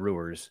 92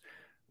 Brewers.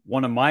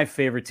 One of my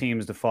favorite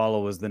teams to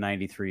follow was the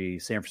 93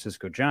 San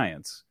Francisco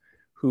Giants,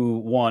 who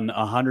won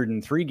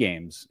 103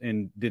 games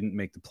and didn't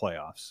make the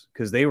playoffs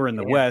because they were in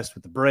the West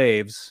with the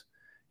Braves,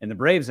 and the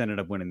Braves ended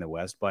up winning the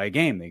West by a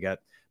game. They got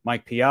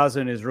Mike Piazza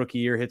in his rookie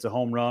year, hits a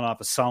home run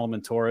off of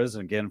Solomon Torres,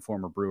 again,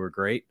 former Brewer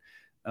great.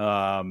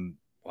 Wow.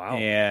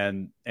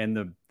 And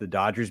the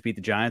Dodgers beat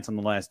the Giants on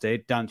the last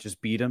day. Don't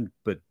just beat them,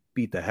 but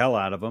beat the hell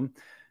out of them.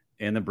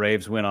 And the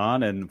Braves went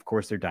on, and of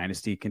course their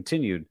dynasty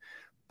continued.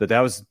 But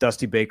that was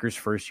Dusty Baker's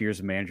first year as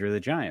a manager of the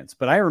Giants.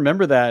 But I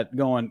remember that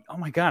going, oh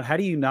my God, how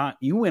do you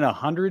win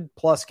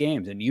 100+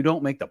 games and you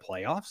don't make the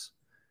playoffs?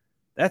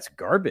 That's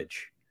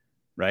garbage,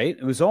 right?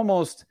 It was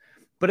almost,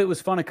 but it was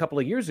fun a couple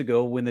of years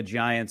ago when the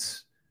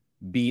Giants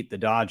beat the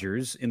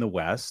Dodgers in the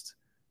West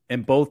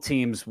and both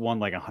teams won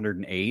like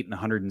 108 and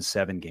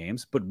 107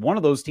 games. But one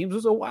of those teams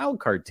was a wild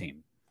card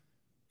team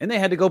and they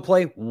had to go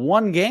play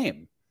one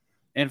game.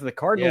 And if the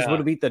Cardinals would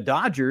have beat the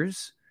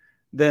Dodgers,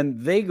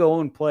 then they go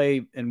and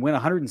play and win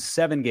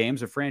 107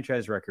 games, a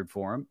franchise record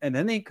for them. And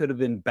then they could have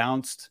been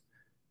bounced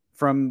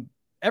from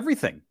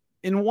everything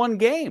in one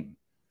game.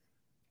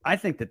 I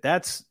think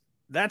that's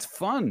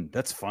fun.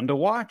 That's fun to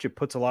watch. It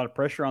puts a lot of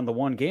pressure on the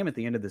one game at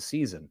the end of the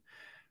season.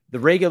 The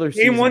regular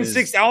season game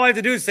 160. All I have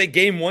to do is say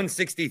game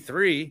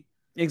 163.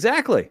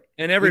 Exactly.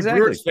 And every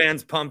Brewers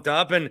fan's pumped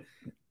up. And,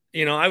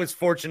 I was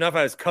fortunate enough.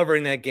 I was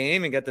covering that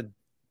game and got to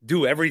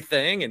do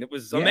everything. And it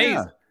was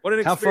amazing. What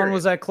an experience. How fun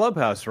was that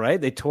clubhouse, right?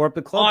 They tore up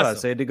the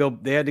clubhouse. Awesome.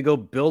 They had to go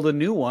build a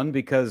new one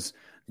because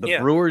the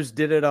Brewers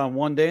did it on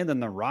one day, and then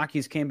the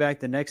Rockies came back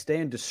the next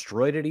day and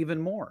destroyed it even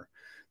more.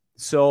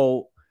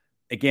 So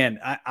again,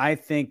 I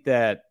think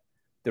that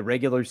the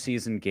regular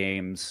season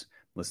games,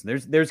 listen,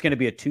 there's going to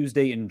be a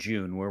Tuesday in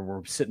June where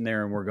we're sitting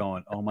there and we're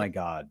going, oh my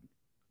God,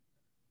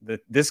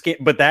 this game,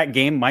 but that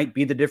game might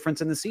be the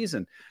difference in the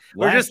season.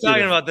 We're just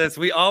talking about this.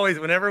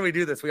 Whenever we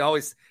do this,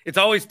 it's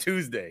always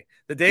Tuesday.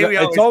 The day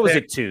it's always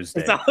a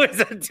Tuesday. It's always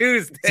a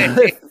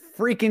Tuesday.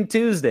 Freaking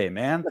Tuesday,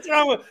 man. What's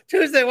wrong with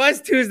Tuesday? Why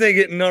is Tuesday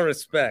getting no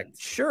respect?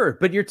 Sure,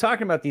 but you're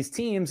talking about these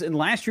teams, and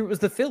last year it was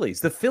the Phillies.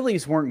 The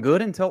Phillies weren't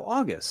good until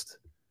August.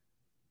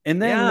 And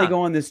then they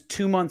go on this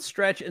 2-month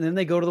stretch, and then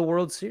they go to the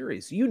World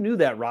Series. You knew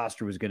that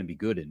roster was going to be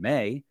good in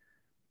May,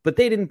 but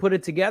they didn't put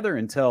it together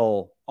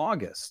until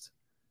August.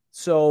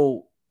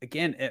 So,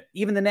 again,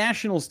 even the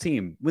Nationals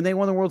team, when they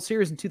won the World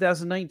Series in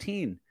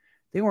 2019,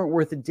 they weren't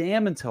worth a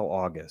damn until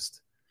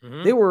August.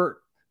 Mm-hmm. They were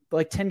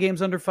like 10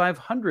 games under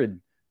 500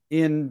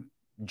 in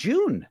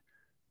June.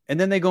 And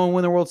then they go and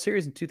win the World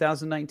Series in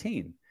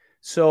 2019.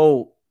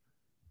 So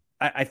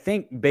I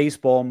think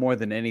baseball, more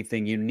than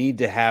anything, you need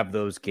to have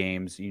those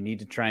games. You need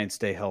to try and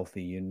stay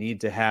healthy. You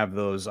need to have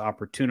those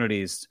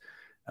opportunities.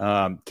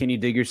 Can you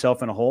dig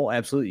yourself in a hole?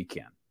 Absolutely you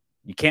can.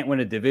 You can't win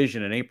a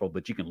division in April,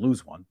 but you can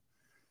lose one.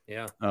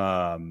 Yeah.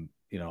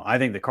 I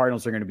think the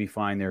Cardinals are going to be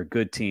fine. They're a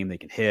good team. They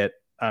can hit.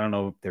 I don't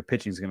know if their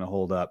pitching is going to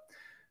hold up,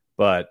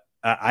 but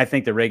I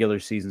think the regular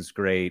season's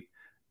great.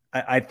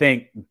 I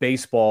think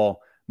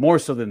baseball, more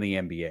so than the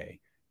NBA,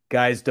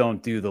 guys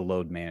don't do the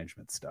load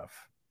management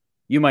stuff.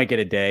 You might get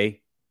a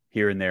day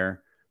here and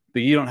there,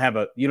 but you don't have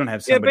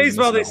somebody. Yeah,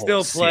 baseball they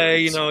still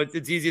play. Series.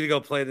 It's easy to go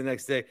play the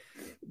next day.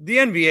 The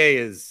NBA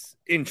is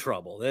in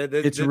trouble.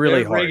 It's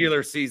really hard.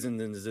 Regular season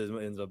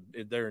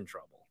they're in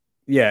trouble.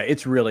 Yeah,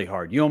 it's really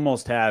hard. You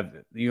almost have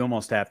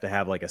to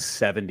have like a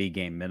 70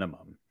 game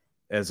minimum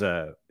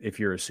if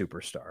you're a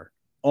superstar.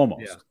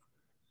 Almost. Yeah.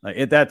 Like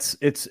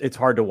it's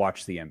hard to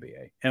watch the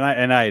NBA.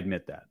 And I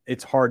admit that.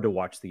 It's hard to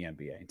watch the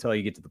NBA until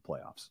you get to the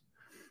playoffs.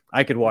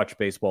 I could watch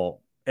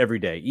baseball every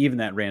day, even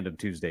that random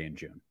Tuesday in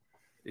June.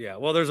 Yeah,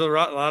 well, there's a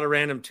lot of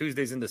random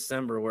Tuesdays in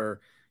December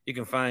where you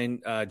can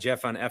find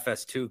Jeff on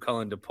FS2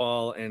 calling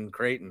DePaul and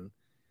Creighton.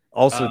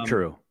 Also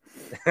true.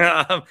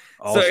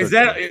 So is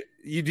that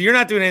you're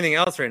not doing anything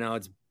else right now?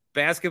 It's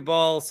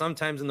basketball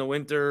sometimes in the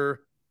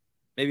winter,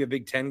 maybe a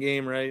Big Ten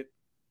game, right?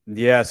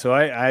 Yeah, so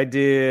I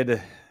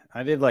did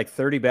like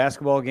 30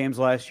 basketball games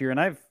last year, and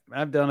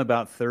I've done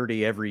about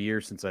 30 every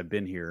year since I've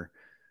been here.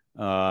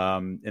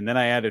 And then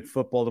I added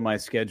football to my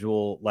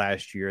schedule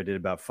last year. I did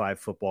about 5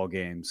 football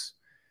games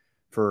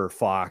for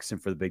Fox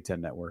and for the Big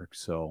Ten Network.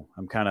 So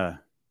I'm kind of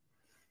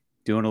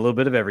doing a little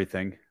bit of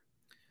everything.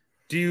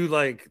 Do you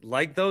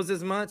like those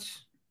as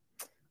much?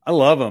 I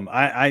love them.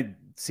 I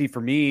see,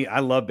 for me, I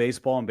love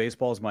baseball, and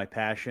baseball is my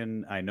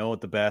passion. I know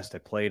it the best. I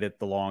played it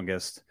the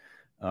longest.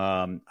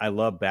 I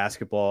love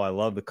basketball. I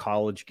love the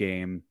college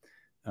game,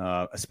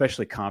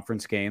 especially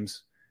conference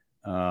games,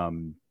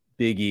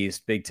 Big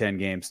East, Big Ten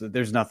games.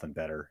 There's nothing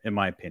better, in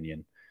my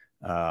opinion.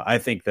 I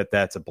think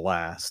that's a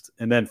blast.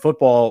 And then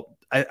football,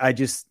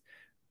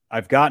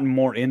 I've gotten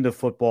more into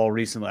football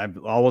recently. I've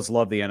always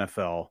loved the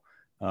NFL.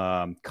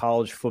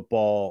 College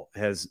football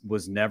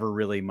was never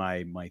really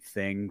my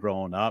thing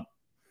growing up.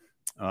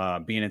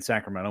 Being in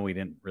Sacramento, we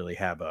didn't really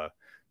have a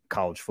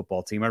college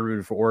football team. I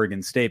rooted for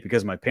Oregon State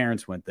because my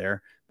parents went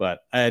there, but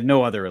I had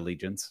no other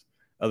allegiance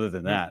other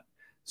than that.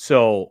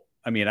 So,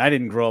 I mean, I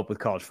didn't grow up with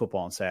college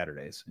football on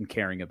Saturdays and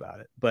caring about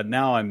it, but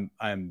now I'm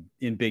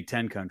in Big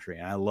Ten country,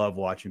 and I love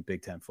watching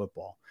Big Ten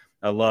football.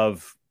 I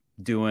love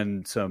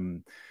doing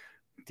some,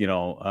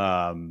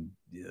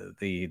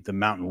 the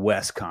Mountain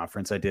West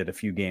Conference. I did a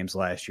few games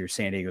last year,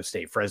 San Diego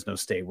State, Fresno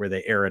State, where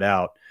they air it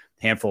out,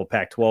 a handful of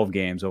Pac-12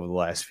 games over the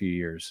last few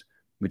years,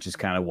 which is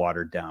kind of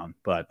watered down.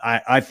 But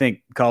I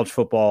think college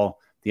football,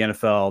 the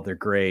NFL, they're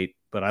great,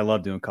 but I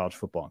love doing college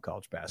football and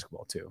college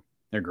basketball too.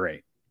 They're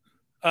great.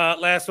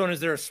 Last one, is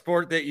there a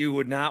sport that you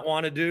would not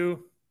want to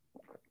do?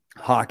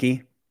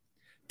 Hockey.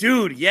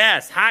 Dude,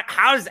 yes.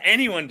 How does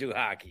anyone do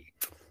hockey?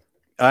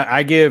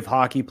 I give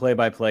hockey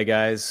play-by-play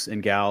guys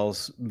and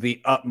gals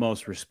the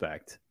utmost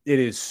respect. It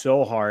is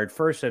so hard.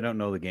 First, I don't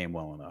know the game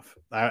well enough.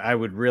 I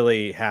would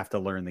really have to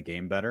learn the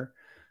game better.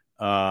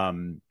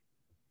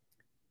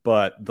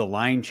 But the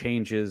line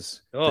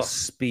changes, the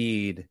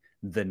speed,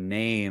 the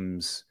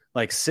names,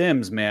 like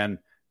Sims, man.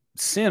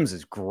 Sims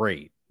is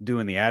great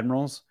doing the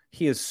Admirals.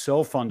 He is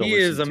so fun to listen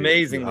to. He is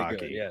amazingly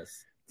good,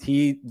 yes.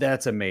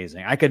 That's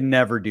amazing. I could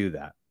never do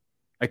that.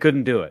 I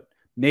couldn't do it.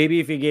 Maybe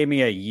if he gave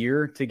me a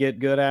year to get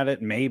good at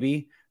it,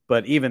 maybe.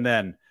 But even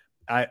then,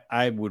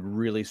 I would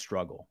really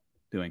struggle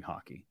doing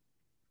hockey.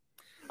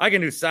 I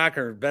can do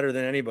soccer better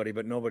than anybody,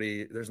 but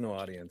there's no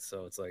audience.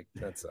 So it's like,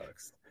 that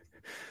sucks.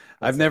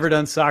 I've never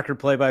done soccer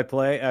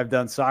play-by-play. I've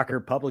done soccer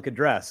public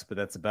address, but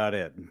that's about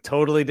it.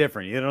 Totally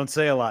different. You don't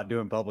say a lot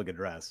doing public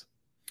address.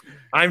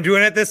 I'm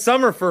doing it this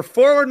summer for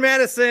Forward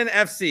Madison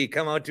FC.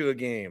 Come out to a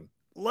game.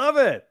 Love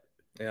it.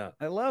 Yeah.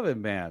 I love it,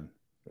 man.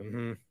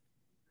 Mm-hmm.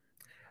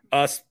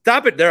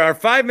 Stop it. There are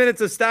 5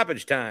 minutes of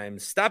stoppage time.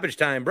 Stoppage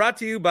time brought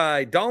to you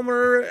by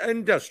Dahmer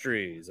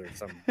Industries or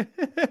something.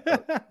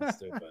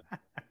 Stupid.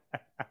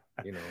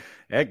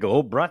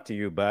 Echo brought to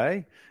you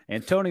by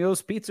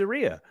Antonio's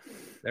Pizzeria.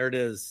 There it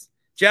is.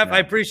 Jeff, yeah. I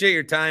appreciate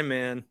your time,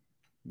 man.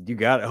 You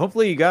got it.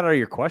 Hopefully you got all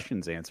your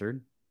questions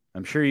answered.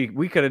 I'm sure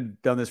we could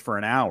have done this for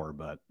an hour,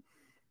 but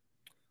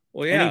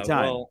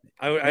anytime. Well,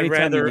 I'd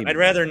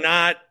rather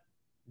not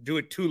do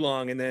it too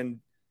long and then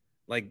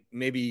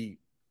maybe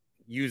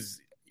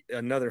use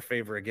another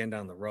favor again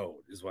down the road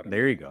is what.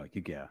 There you go.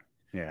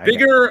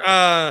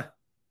 Yeah.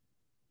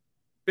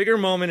 Bigger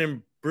moment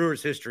in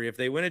Brewers history if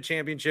they win a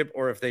championship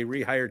or if they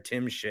rehire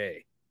Tim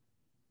Shea.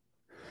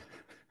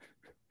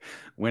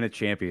 Win a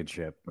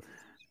championship,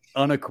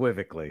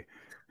 unequivocally.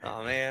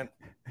 Oh man!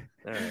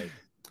 All right.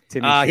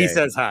 Timmy he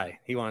says hi.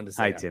 He wanted to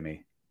say hi.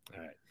 Timmy.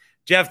 All right,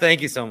 Jeff.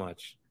 Thank you so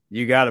much.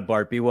 You got it,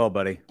 Bart. Be well,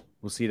 buddy.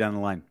 We'll see you down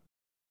the line.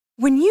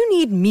 When you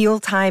need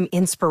mealtime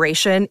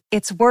inspiration,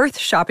 it's worth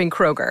shopping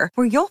Kroger,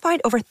 where you'll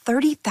find over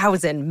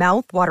 30,000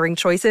 mouth-watering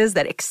choices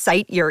that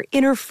excite your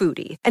inner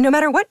foodie. And no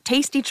matter what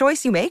tasty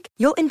choice you make,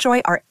 you'll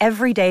enjoy our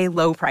everyday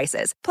low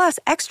prices, plus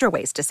extra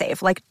ways to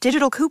save, like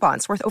digital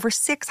coupons worth over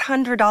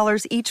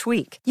 $600 each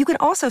week. You can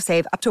also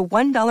save up to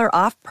 $1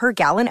 off per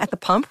gallon at the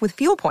pump with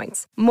fuel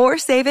points. More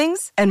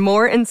savings and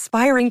more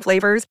inspiring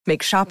flavors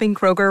make shopping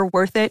Kroger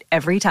worth it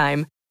every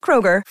time.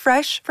 Kroger,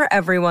 fresh for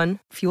everyone.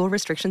 Fuel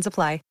restrictions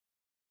apply.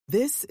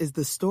 This is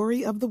the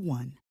story of the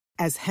one.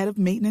 As head of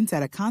maintenance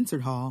at a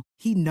concert hall,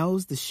 he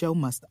knows the show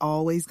must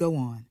always go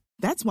on.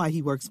 That's why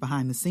he works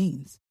behind the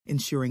scenes,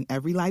 ensuring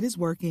every light is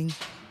working,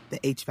 the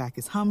HVAC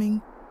is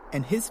humming,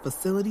 and his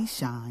facility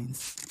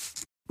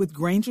shines. With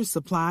Granger's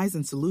supplies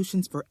and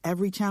solutions for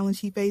every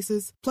challenge he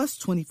faces, plus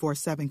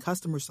 24/7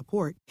 customer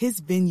support, his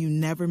venue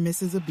never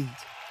misses a beat.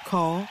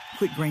 Call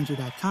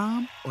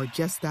quickgranger.com or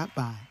just stop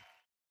by.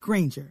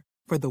 Granger,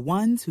 for the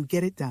ones who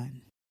get it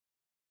done.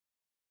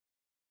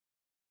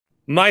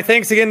 My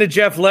thanks again to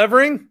Jeff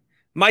Levering.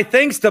 My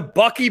thanks to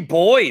Bucky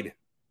Boyd.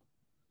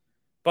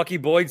 Bucky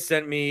Boyd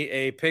sent me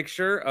a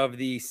picture of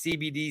the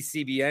CBD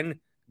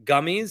CBN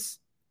gummies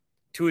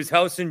to his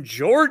house in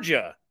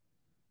Georgia.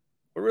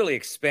 We're really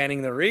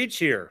expanding the reach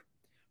here.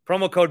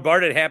 Promo code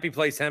BART at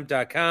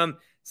happyplacehemp.com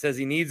says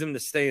he needs them to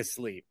stay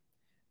asleep.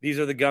 These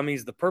are the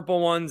gummies, the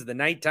purple ones, the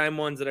nighttime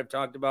ones that I've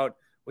talked about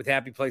with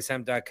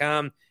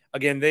happyplacehemp.com.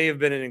 Again, they have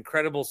been an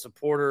incredible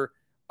supporter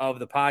of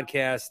the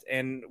podcast.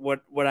 And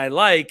what I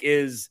like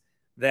is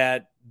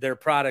that their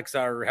products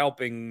are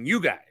helping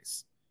you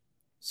guys.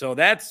 So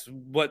that's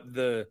what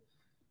the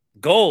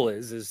goal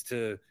is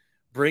to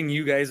bring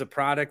you guys a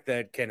product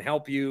that can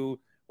help you,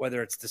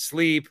 whether it's to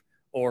sleep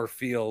or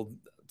feel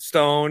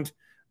stoned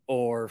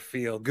or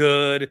feel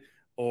good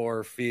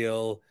or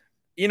feel,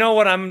 you know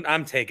what?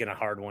 I'm taking a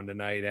hard one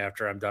tonight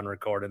after I'm done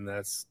recording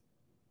this.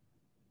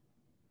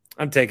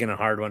 I'm taking a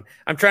hard one.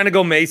 I'm trying to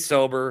go May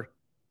sober.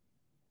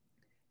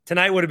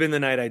 Tonight would have been the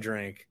night I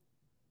drank.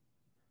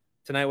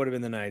 Tonight would have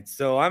been the night.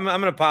 So I'm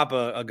going to pop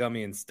a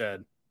gummy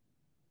instead.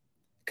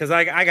 Because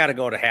I got to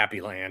go to Happy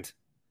Land.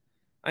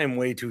 I am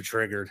way too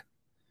triggered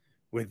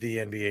with the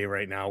NBA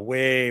right now.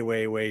 Way,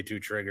 way, way too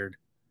triggered.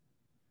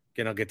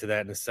 Again, I'll get to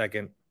that in a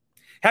second.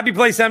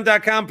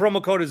 HappyPlaceHemp.com.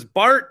 Promo code is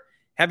BART.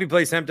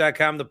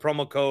 HappyPlaceHemp.com. The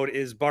promo code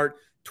is BART.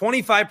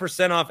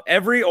 25% off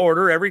every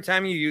order, every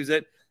time you use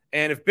it.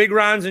 And if Big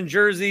Ron's in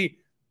Jersey,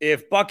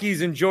 if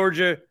Bucky's in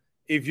Georgia,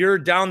 if you're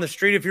down the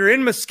street, if you're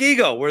in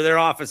Muskego, where their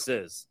office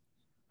is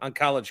on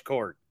College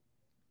Court,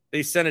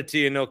 they send it to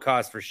you, no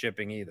cost for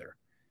shipping either.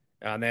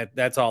 And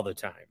that's all the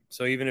time.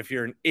 So even if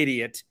you're an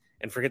idiot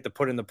and forget to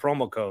put in the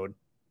promo code,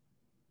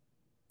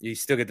 you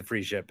still get the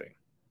free shipping.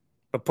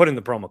 But put in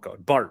the promo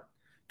code, BART,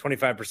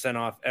 25%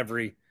 off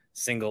every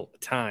single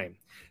time.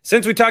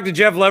 Since we talked to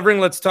Jeff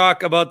Levering, let's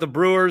talk about the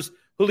Brewers.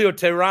 Julio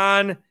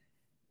Teheran,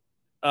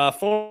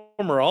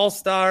 former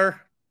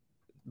All-Star,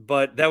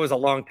 but that was a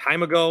long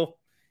time ago,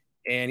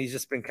 and he's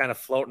just been kind of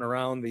floating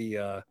around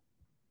the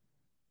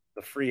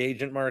free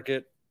agent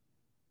market.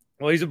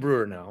 Well, he's a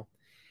Brewer now,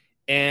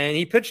 and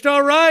he pitched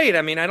all right.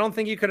 I mean, I don't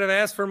think you could have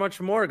asked for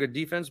much more. Good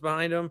defense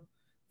behind him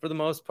for the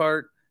most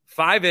part.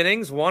 5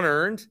 innings, 1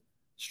 earned,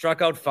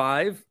 struck out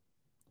 5.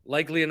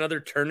 Likely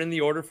another turn in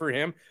the order for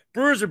him.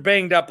 Brewers are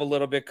banged up a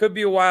little bit. Could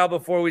be a while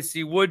before we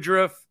see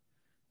Woodruff.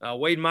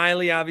 Wade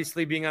Miley,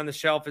 obviously, being on the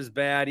shelf is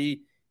bad.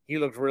 He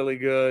looked really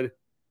good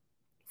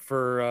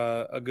for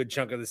a good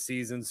chunk of the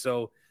season.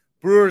 So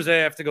Brewers,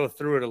 they have to go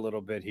through it a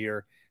little bit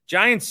here.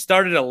 Giants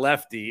started a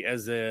lefty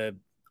as a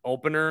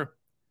opener.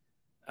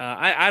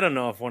 I don't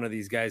know if one of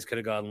these guys could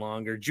have gone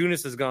longer.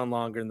 Junis has gone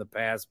longer in the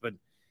past, but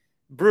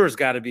Brewers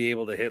got to be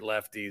able to hit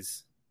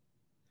lefties.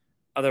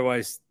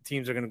 Otherwise,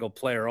 teams are going to go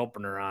player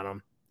opener on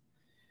them.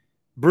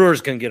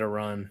 Brewers can get a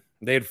run.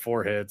 They had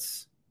 4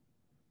 hits.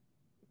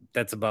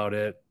 That's about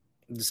it.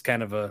 Just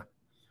kind of a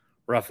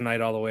rough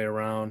night all the way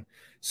around.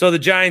 So the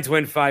Giants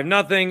win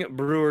 5-0.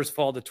 Brewers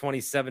fall to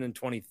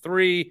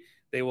 27-23.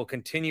 They will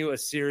continue a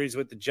series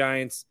with the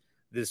Giants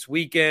this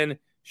weekend.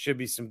 Should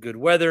be some good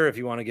weather if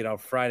you want to get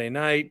out Friday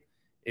night,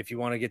 if you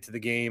want to get to the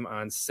game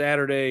on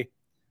Saturday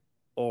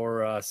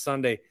or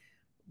Sunday.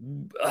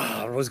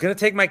 I was going to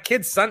take my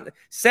kid.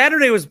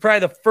 Saturday was probably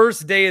the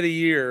first day of the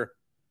year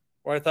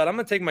where I thought, I'm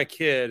going to take my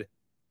kid.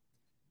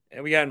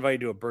 And we got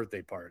invited to a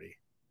birthday party.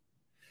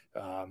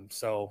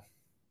 So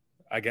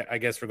I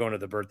guess we're going to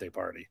the birthday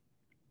party,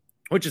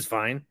 which is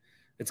fine.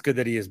 It's good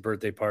that he has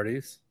birthday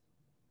parties.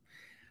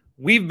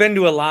 We've been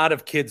to a lot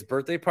of kids'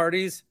 birthday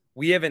parties.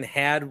 We haven't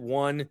had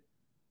one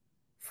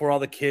for all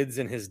the kids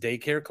in his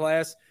daycare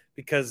class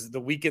because the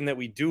weekend that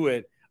we do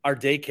it, our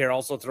daycare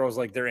also throws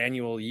like their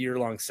annual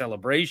year-long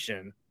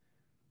celebration.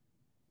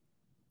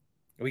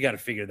 We got to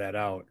figure that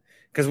out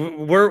because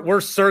we're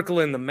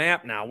circling the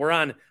map now. We're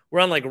on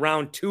like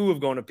round 2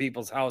 of going to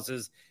people's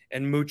houses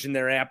and mooching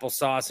their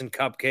applesauce and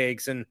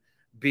cupcakes and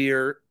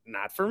beer.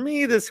 Not for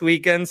me this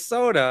weekend,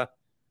 soda.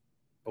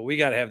 But we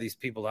got to have these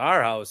people to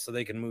our house so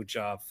they can mooch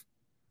off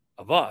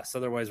of us.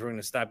 Otherwise, we're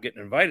going to stop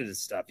getting invited to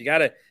stuff. You got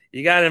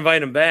to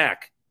invite them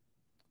back.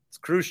 It's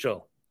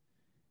crucial.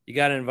 You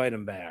got to invite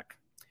them back.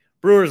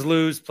 Brewers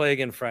lose, play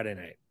again Friday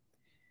night.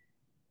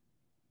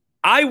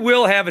 I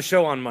will have a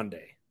show on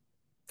Monday.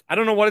 I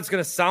don't know what it's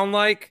going to sound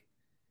like,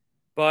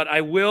 but I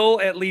will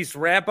at least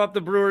wrap up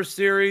the Brewers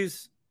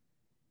series,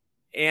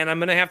 and I'm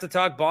going to have to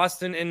talk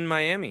Boston and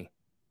Miami.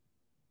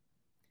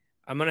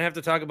 I'm going to have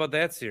to talk about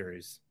that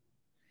series.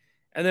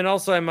 And then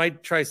also I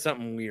might try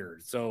something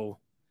weird. So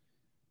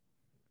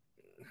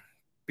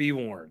be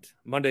warned.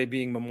 Monday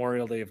being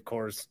Memorial Day, of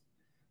course.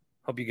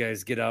 Hope you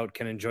guys get out,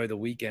 can enjoy the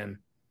weekend.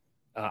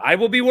 I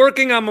will be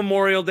working on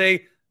Memorial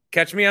Day.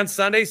 Catch me on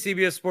Sunday,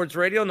 CBS Sports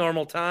Radio,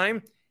 normal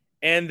time.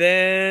 And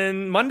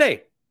then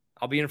Monday,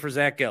 I'll be in for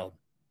Zach Geld.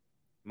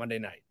 Monday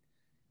night.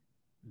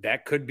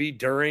 that could be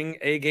during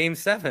a Game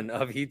 7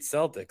 of Heat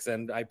Celtics.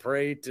 And I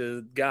pray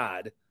to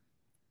God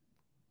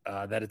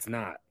that it's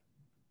not.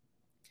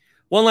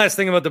 One last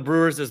thing about the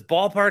Brewers, this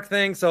ballpark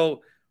thing.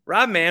 So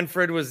Rob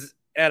Manfred was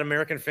at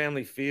American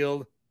Family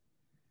Field.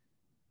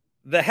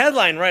 The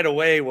headline right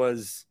away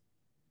was,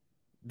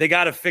 they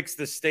got to fix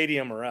the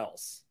stadium or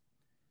else.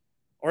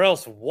 Or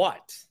else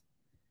what?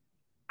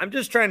 I'm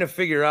just trying to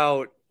figure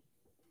out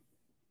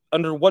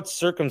under what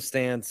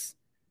circumstance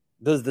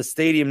does the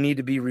stadium need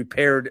to be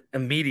repaired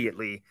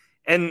immediately?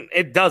 And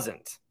it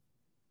doesn't.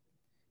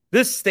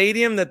 This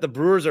stadium that the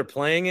Brewers are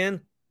playing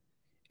in,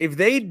 if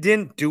they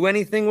didn't do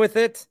anything with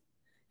it,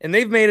 and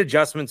they've made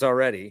adjustments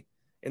already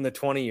in the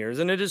 20 years,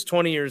 and it is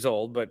 20 years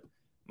old, but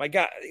my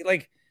God,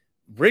 like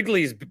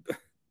Wrigley's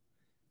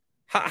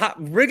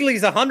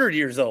 100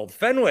 years old.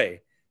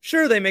 Fenway,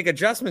 sure, they make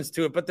adjustments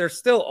to it, but they're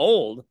still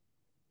old.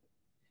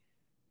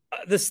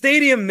 The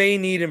stadium may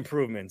need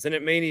improvements, and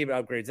it may need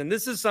upgrades. And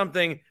this is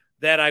something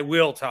that I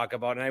will talk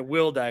about and I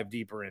will dive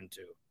deeper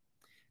into,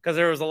 because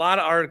there was a lot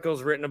of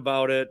articles written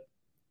about it.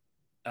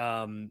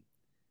 I'll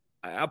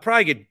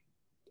probably get,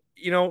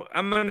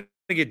 I'm going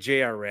to get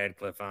J.R.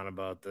 Radcliffe on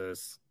about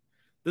this.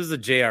 This is a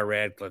J.R.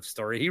 Radcliffe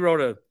story. He wrote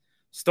a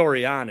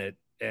story on it,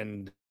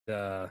 and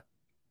I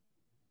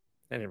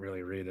didn't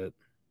really read it.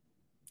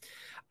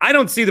 I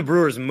don't see the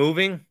Brewers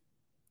moving.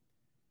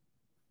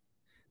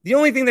 The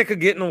only thing that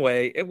could get in the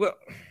way,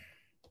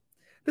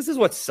 this is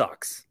what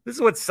sucks. This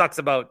is what sucks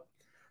about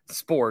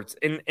sports.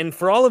 And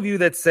for all of you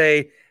that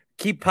say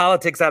keep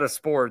politics out of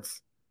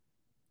sports,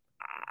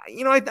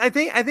 I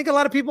think a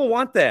lot of people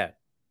want that.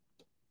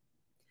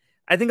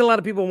 I think a lot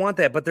of people want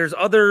that, but there's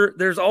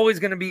always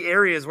going to be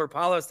areas where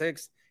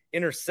politics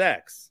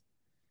intersects.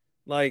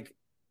 Like,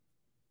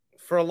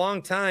 for a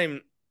long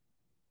time,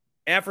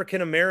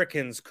 African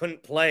Americans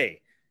couldn't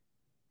play.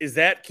 Is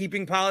that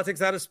keeping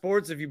politics out of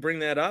sports if you bring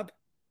that up?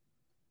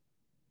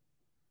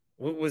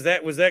 Was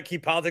that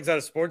keep politics out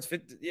of sports?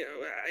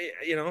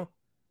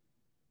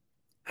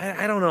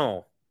 I don't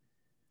know.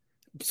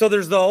 So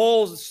there's the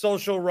whole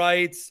social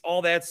rights,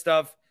 all that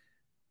stuff.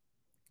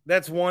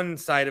 That's one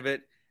side of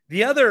it.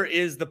 The other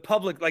is the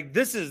public. Like,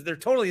 they're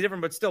totally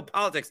different, but still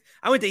politics.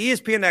 I went to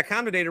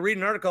ESPN.com today to read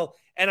an article,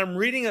 and I'm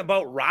reading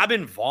about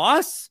Robin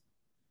Voss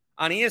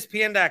on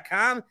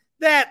ESPN.com.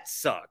 That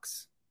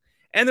sucks.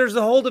 And there's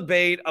the whole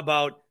debate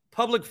about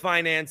public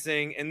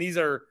financing, and these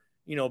are,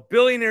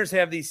 billionaires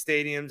have these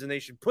stadiums, and they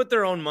should put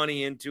their own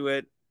money into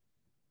it.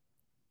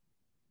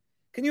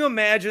 Can you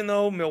imagine,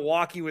 though,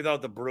 Milwaukee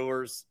without the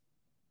Brewers?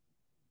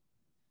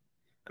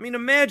 I mean,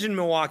 imagine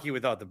Milwaukee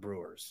without the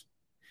Brewers.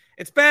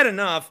 It's bad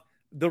enough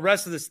the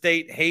rest of the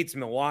state hates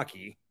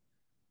Milwaukee.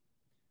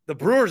 The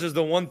Brewers is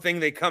the one thing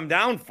they come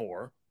down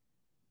for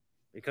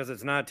because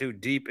it's not too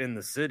deep in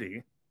the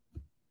city.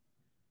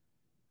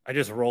 I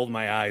just rolled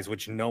my eyes,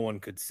 which no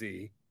one could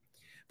see.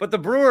 But the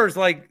Brewers,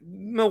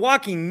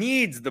 Milwaukee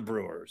needs the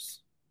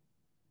Brewers.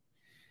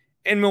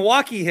 And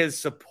Milwaukee has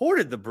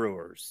supported the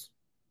Brewers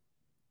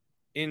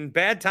in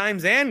bad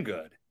times and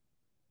good.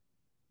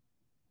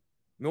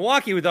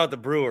 Milwaukee without the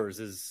Brewers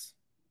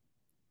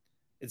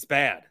it's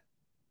bad.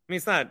 I mean,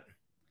 it's not,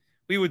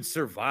 we would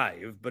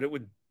survive, but it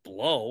would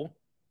blow.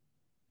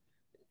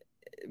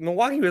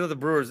 Milwaukee without the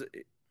Brewers,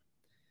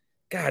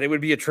 God, it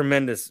would be a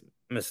tremendous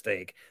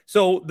mistake.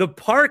 So the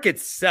park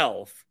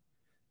itself,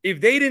 if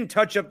they didn't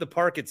touch up the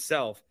park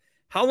itself,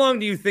 how long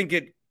do you think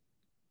it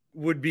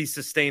would be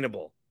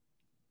sustainable?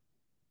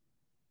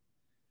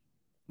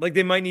 Like,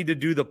 they might need to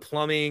do the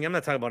plumbing. I'm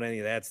not talking about any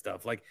of that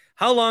stuff. Like,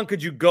 how long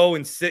could you go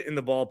and sit in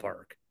the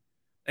ballpark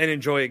and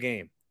enjoy a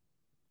game?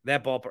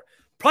 That ballpark.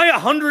 Probably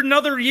 100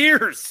 another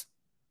years.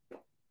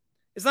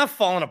 It's not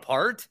falling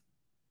apart.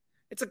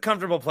 It's a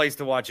comfortable place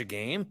to watch a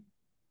game.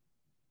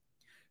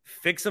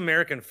 Fix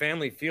American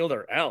Family Field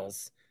or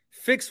else.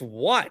 Fix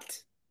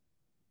what?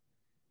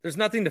 There's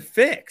nothing to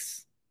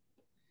fix.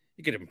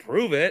 You could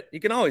improve it.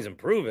 You can always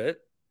improve it.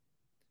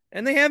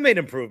 And they have made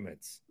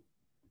improvements.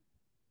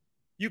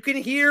 You can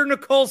hear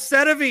Nicole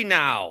Sedevy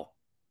now,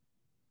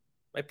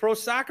 my pro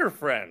soccer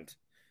friend.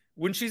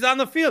 When she's on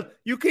the field,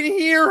 you can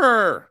hear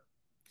her.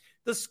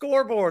 The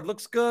scoreboard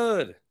looks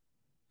good.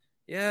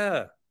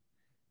 Yeah.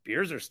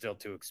 Beers are still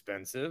too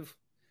expensive,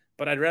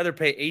 but I'd rather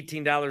pay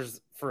 $18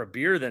 for a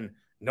beer than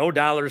no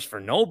dollars for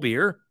no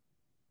beer.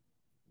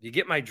 You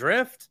get my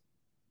drift?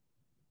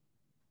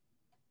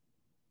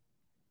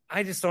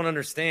 I just don't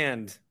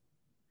understand.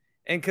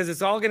 And because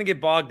it's all going to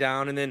get bogged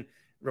down, and then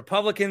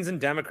Republicans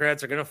and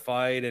Democrats are going to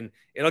fight, and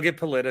it'll get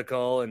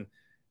political, and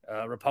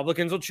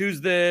Republicans will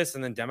choose this,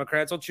 and then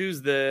Democrats will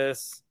choose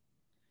this,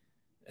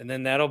 and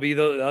then that'll be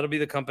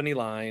the company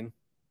line.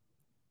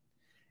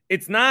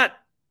 It's not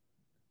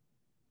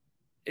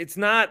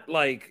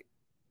like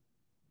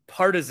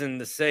partisan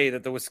to say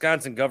that the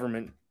Wisconsin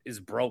government is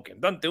broken.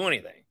 Doesn't do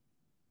anything.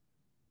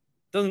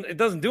 It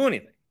doesn't do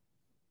anything.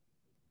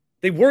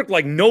 They work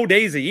like no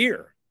days a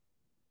year.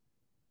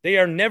 They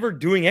are never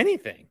doing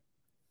anything.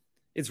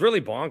 It's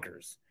really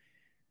bonkers.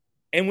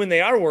 And when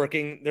they are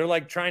working, they're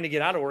like trying to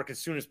get out of work as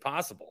soon as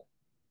possible.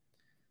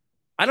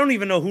 I don't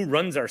even know who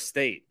runs our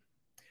state.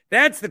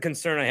 That's the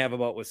concern I have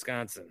about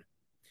Wisconsin.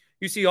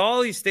 You see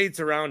all these states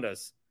around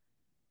us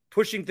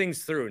pushing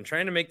things through and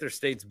trying to make their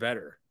states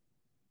better.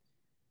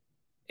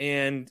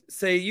 And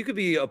say you could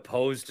be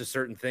opposed to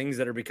certain things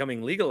that are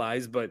becoming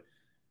legalized, but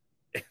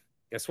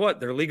guess what?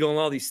 They're legal in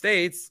all these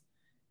states.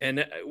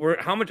 And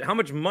how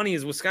much money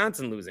is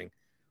Wisconsin losing?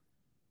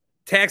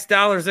 Tax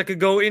dollars that could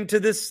go into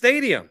this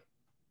stadium.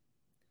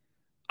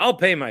 I'll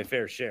pay my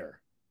fair share.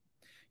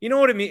 You know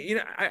what I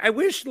mean? I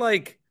wish,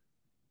 like,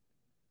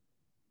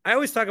 I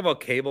always talk about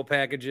cable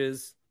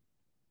packages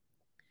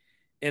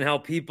and how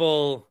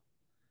people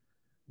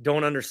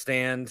don't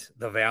understand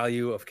the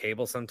value of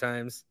cable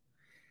sometimes.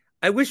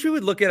 I wish we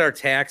would look at our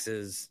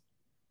taxes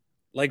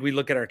like we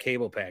look at our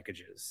cable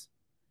packages.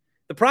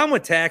 The problem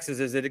with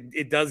taxes is that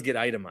it does get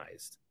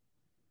itemized.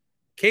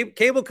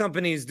 Cable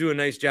companies do a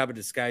nice job of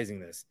disguising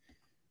this.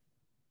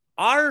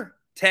 Our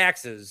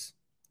taxes,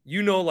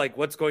 like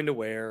what's going to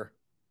where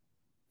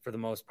for the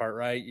most part,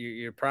 right?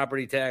 Your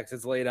property tax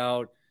is laid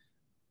out.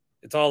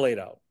 It's all laid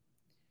out.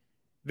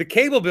 The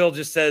cable bill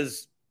just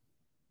says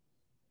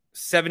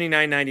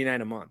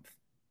 $79.99 a month.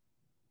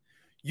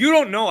 You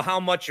don't know how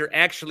much you're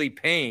actually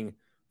paying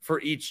for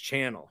each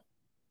channel.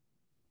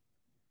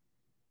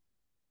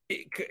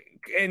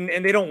 And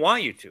they don't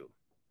want you to.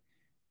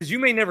 Because you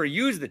may never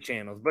use the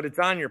channels, but it's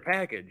on your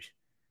package.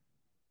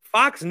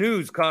 Fox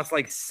News costs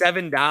like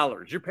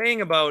 $7. You're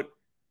paying about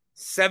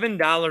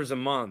 $7 a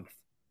month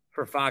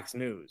for Fox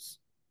News.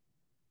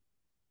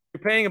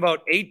 You're paying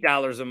about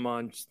 $8 a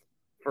month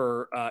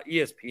for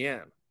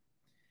ESPN.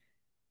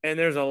 And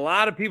there's a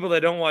lot of people that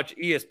don't watch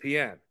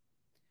ESPN.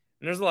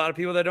 And there's a lot of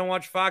people that don't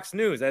watch Fox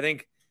News. I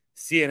think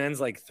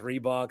CNN's like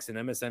 $3 and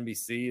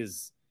MSNBC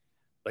is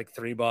like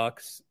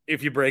 $3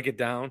 if you break it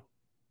down.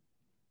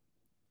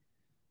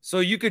 So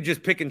you could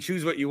just pick and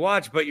choose what you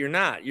watch, but you're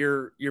not.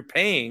 You're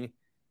paying.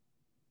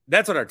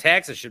 That's what our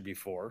taxes should be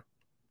for.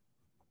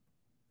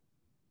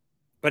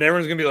 But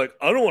everyone's going to be like,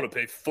 I don't want to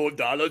pay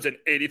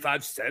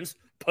 $4.85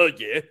 per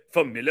year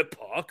for Miller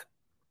Park.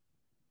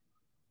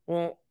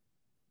 Well,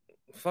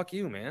 fuck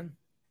you, man.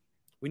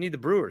 We need the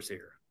Brewers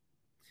here.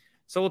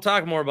 So we'll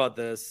talk more about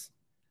this.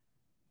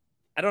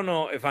 I don't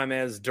know if I'm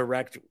as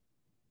direct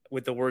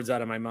with the words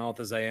out of my mouth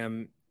as I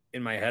am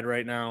in my head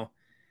right now.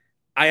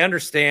 I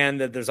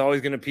understand that there's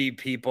always going to be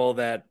people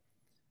that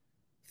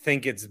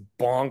think it's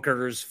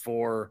bonkers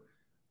for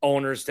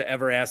owners to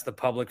ever ask the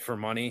public for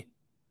money.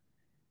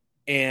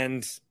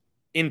 And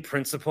in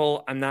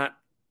principle, I'm not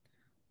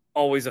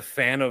always a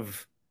fan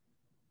of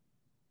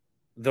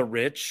the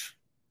rich.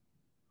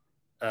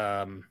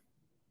 But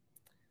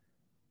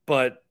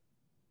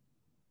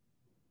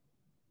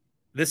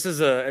this is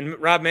and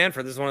Rob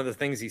Manfred, this is one of the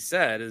things he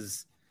said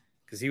is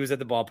because he was at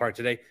the ballpark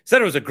today.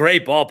 Said it was a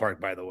great ballpark,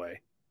 by the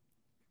way.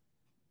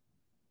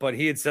 But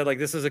he had said, like,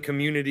 this is a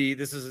community.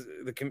 This is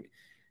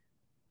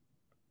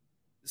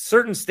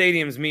certain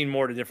stadiums mean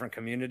more to different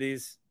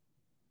communities.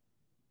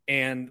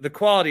 And the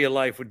quality of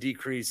life would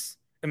decrease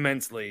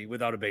immensely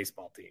without a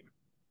baseball team.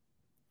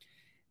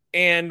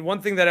 And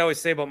one thing that I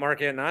always say about Mark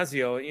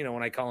Attanasio,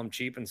 when I call him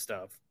cheap and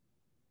stuff,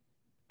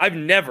 I've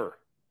never,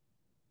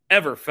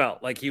 ever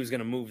felt like he was going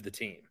to move the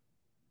team.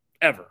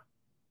 Ever.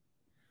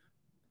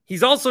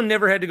 He's also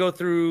never had to go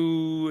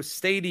through a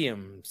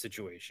stadium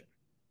situation.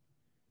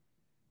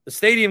 The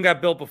stadium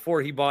got built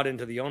before he bought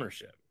into the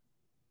ownership.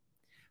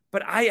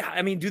 But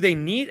I mean, do they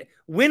need,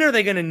 when are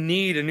they going to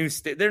need a new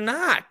stadium? They're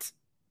not.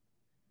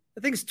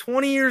 The thing's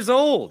 20 years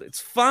old. It's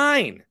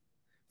fine.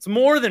 It's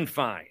more than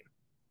fine.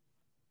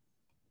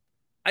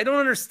 I don't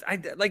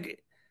understand.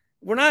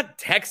 We're not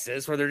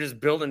Texas where they're just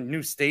building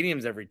new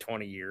stadiums every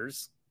 20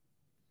 years.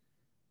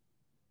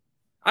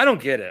 I don't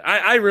get it.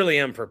 I really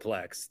am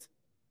perplexed.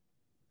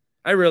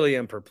 I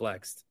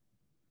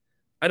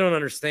don't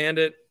understand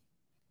it.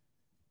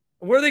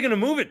 Where are they going to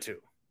move it to?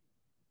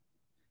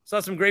 Saw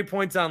some great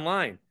points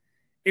online.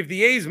 If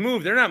the A's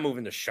move, they're not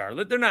moving to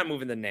Charlotte. They're not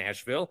moving to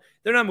Nashville.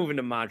 They're not moving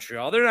to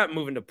Montreal. They're not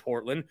moving to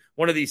Portland.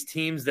 One of these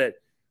teams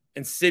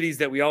and cities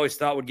that we always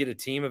thought would get a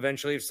team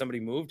eventually if somebody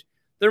moved.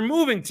 They're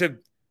moving to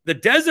the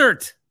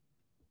desert.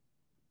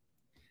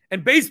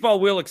 And baseball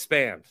will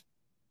expand.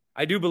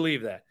 I do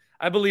believe that.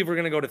 I believe we're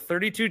going to go to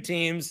 32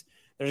 teams.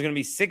 There's going to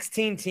be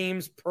 16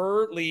 teams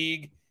per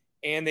league,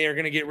 and they are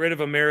going to get rid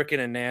of American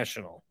and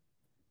National.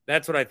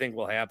 That's what I think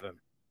will happen.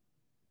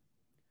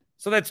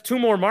 So that's 2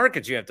 more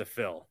markets you have to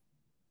fill.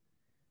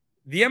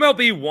 The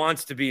MLB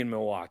wants to be in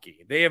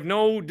Milwaukee. They have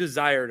no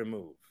desire to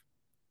move.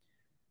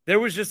 There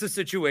was just a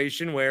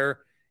situation where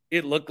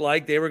it looked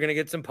like they were going to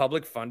get some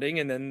public funding,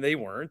 and then they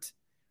weren't.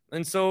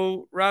 And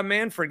so Rob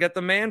Manfred got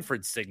the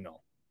Manfred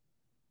signal.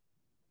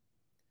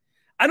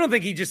 I don't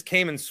think he just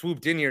came and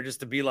swooped in here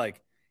just to be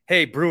like,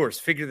 hey, Brewers,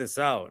 figure this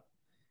out.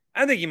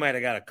 I think he might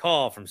have got a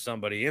call from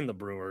somebody in the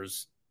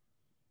Brewers.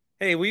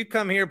 Hey, will you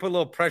come here, put a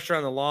little pressure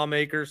on the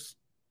lawmakers?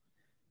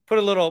 Put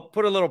a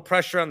little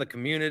pressure on the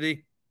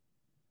community?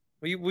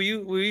 Will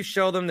you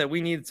show them that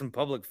we need some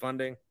public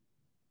funding?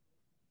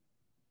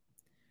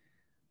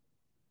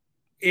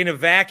 In a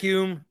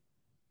vacuum,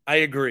 I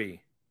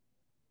agree.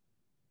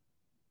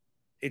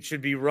 it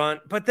should be run.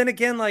 But then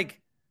again,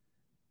 like,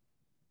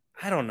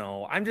 I don't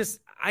know. I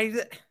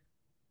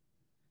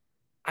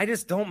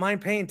just don't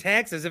mind paying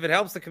taxes if it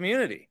helps the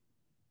community.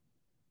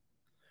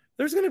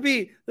 There's going to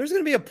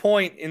be a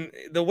point in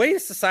the way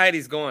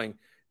society's going.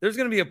 There's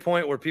going to be a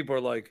point where people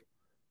are like,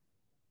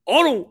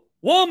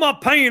 why am I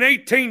paying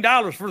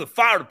 $18 for the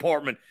fire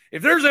department?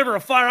 If there's ever a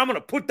fire, I'm going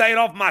to put that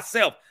off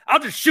myself. I'll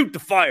just shoot the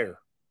fire.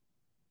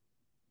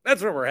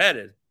 That's where we're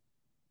headed.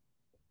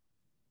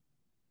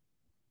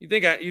 You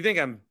think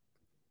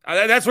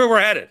that's where we're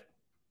headed.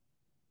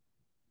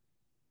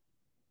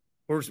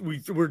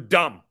 We're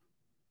dumb.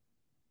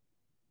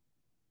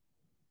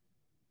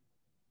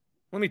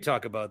 Let me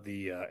talk about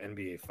the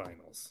NBA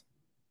Finals.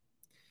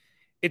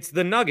 It's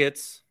the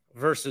Nuggets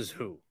versus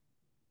who?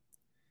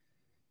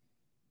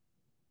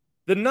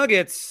 The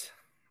Nuggets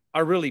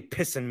are really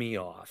pissing me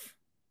off.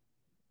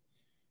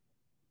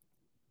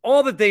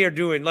 All they are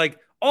doing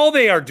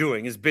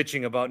is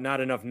bitching about not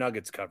enough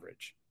Nuggets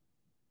coverage.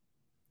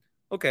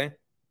 Okay.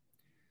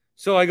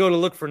 So I go to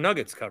look for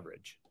Nuggets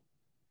coverage.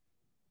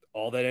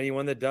 All that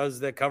anyone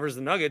that covers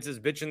the Nuggets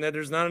is bitching that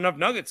there's not enough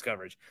Nuggets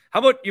coverage. How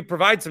about you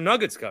provide some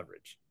Nuggets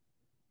coverage?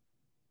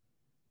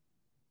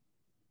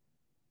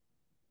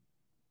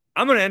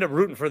 I'm going to end up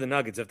rooting for the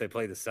Nuggets if they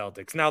play the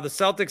Celtics. Now, the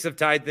Celtics have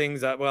tied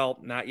things up. Well,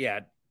 not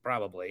yet,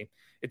 probably.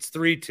 It's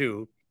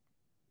 3-2.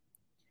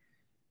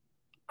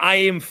 I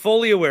am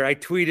fully aware. I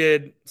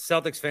tweeted,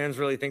 Celtics fans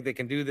really think they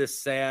can do this.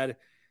 Sad.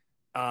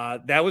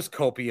 That was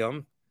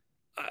copium.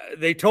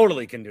 They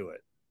totally can do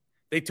it.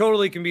 They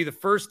totally can be the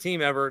first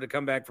team ever to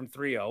come back from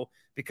 3-0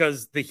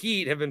 because the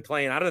Heat have been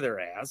playing out of their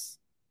ass.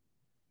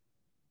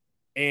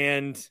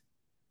 And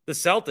the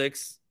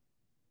Celtics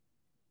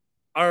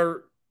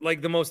are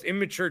like the most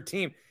immature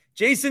team.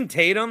 Jason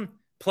Tatum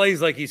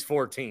plays like he's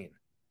 14.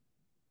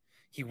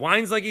 He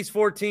whines like he's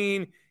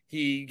 14.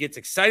 He gets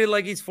excited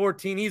like he's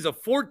 14. He's a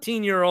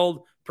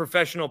 14-year-old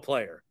professional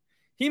player.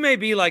 He may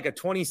be like a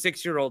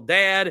 26-year-old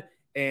dad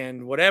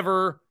and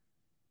whatever.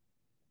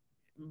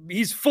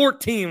 He's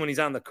 14 when he's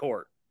on the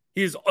court.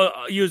 He is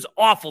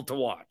awful to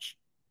watch.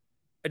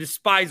 I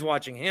despise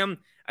watching him.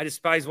 I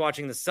despise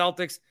watching the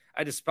Celtics.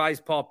 I despise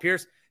Paul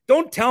Pierce.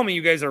 Don't tell me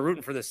you guys are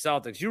rooting for the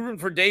Celtics. You're rooting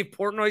for Dave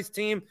Portnoy's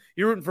team.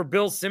 You're rooting for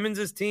Bill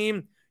Simmons'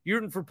 team. You're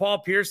rooting for Paul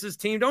Pierce's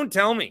team. Don't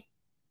tell me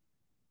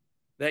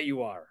that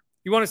you are.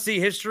 You want to see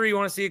history? You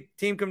want to see a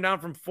team come down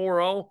from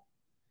 4-0?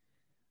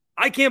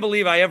 I can't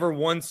believe I ever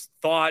once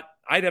thought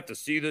I'd have to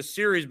see this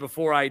series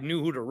before I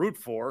knew who to root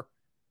for.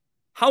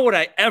 How would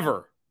I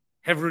ever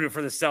have rooted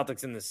for the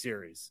Celtics in this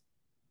series?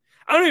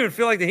 I don't even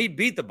feel like the Heat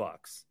beat the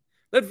Bucks.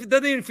 That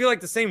doesn't even feel like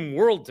the same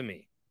world to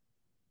me.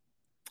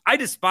 I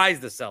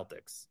despise the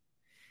Celtics.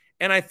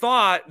 And I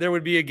thought there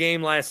would be a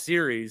game last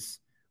series,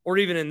 or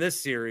even in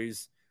this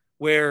series,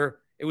 where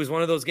it was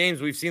one of those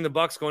games. We've seen the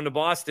Bucks going to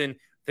Boston.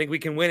 Think we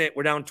can win it.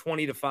 We're down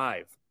 20-5.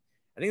 I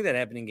think that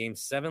happened in game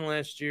 7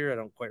 last year. I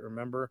don't quite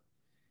remember.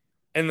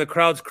 And the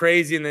crowd's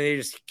crazy, and then they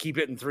just keep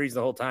hitting threes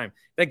the whole time.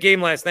 That game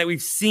last night,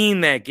 we've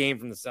seen that game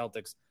from the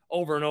Celtics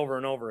over and over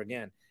and over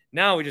again.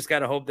 Now we just got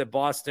to hope that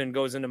Boston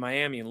goes into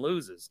Miami and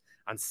loses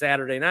on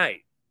Saturday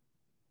night.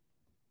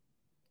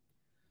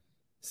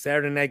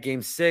 Saturday night,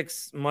 game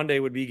 6. Monday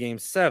would be game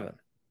 7.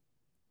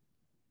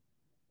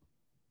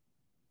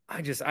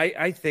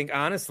 I think,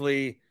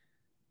 honestly,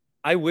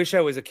 I wish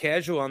I was a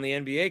casual on the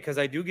NBA because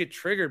I do get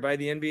triggered by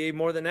the NBA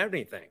more than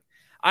anything.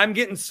 I'm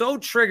getting so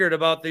triggered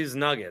about these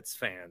Nuggets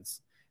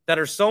fans that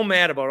are so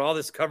mad about all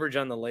this coverage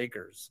on the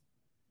Lakers.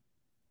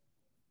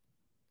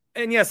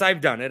 And yes, I've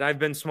done it. I've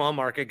been small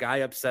market guy,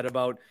 upset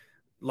about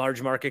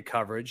large market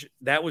coverage.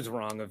 That was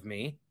wrong of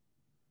me.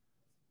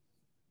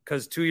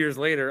 Because 2 years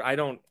later,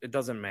 it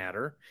doesn't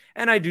matter.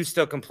 And I do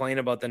still complain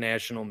about the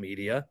national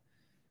media.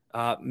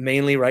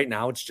 Mainly right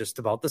now, it's just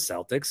about the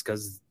Celtics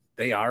because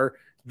they are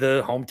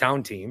the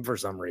hometown team for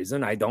some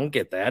reason. I don't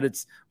get that.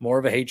 It's more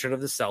of a hatred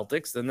of the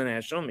Celtics than the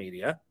national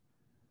media.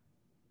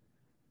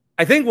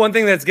 I think one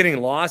thing that's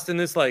getting lost in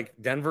this, like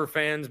Denver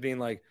fans being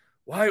like,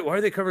 why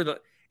are they covered?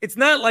 It's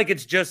not like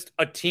it's just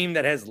a team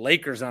that has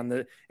Lakers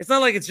on it's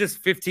not like it's just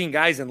 15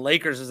 guys and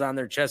Lakers is on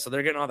their chest, so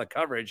they're getting all the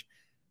coverage.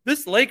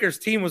 This Lakers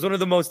team was one of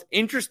the most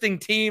interesting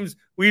teams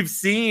we've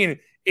seen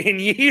in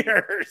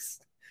years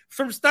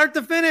from start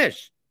to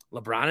finish.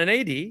 LeBron and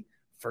AD,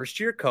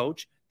 first-year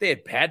coach. They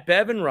had Pat,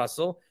 Bev, and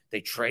Russell.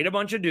 They trade a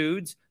bunch of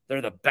dudes.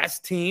 They're the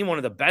best team, one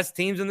of the best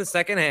teams in the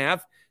second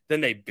half. Then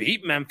they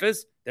beat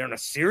Memphis. They're in a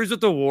series with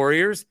the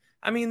Warriors.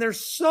 I mean,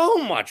 there's so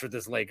much with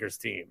this Lakers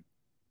team.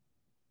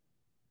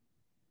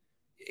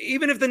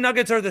 Even if the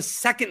Nuggets are the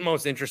second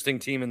most interesting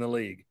team in the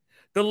league,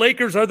 the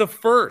Lakers are the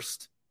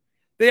first.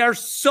 They are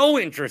so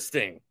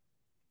interesting.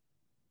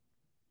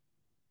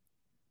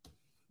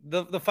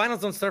 The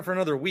finals don't start for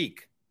another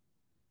week.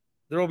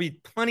 There will be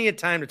plenty of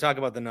time to talk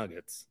about the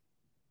Nuggets.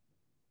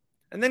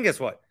 And then guess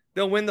what?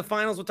 They'll win the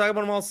finals. We'll talk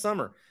about them all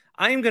summer.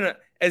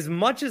 As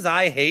much as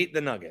I hate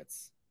the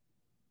Nuggets,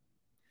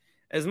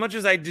 as much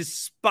as I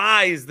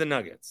despise the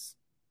Nuggets,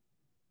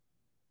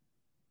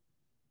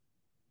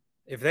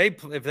 if they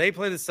play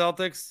the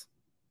Celtics,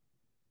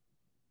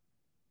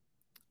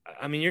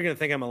 I mean, you're going to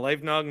think I'm a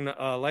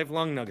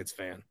lifelong Nuggets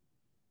fan.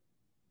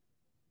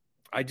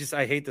 I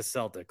hate the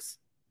Celtics.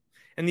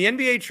 And the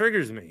NBA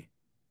triggers me.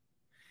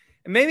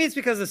 And maybe it's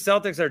because the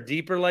Celtics are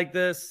deeper like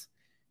this.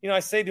 I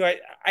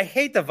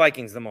hate the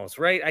Vikings the most,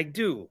 right? I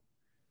do.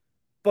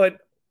 But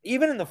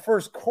even in the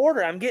first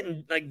quarter, I'm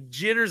getting like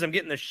jitters. I'm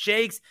getting the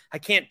shakes. I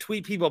can't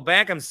tweet people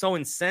back. I'm so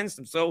incensed.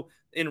 I'm so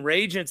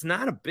enraged. And it's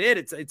not a bit.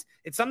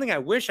 It's something I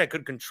wish I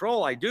could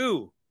control. I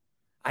do.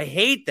 I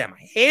hate them. I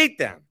hate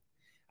them.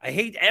 I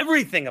hate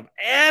everything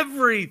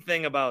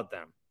about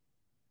them.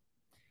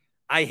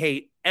 I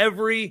hate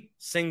every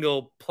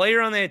single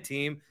player on that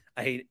team.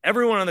 I hate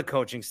everyone on the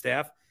coaching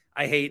staff.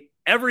 I hate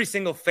every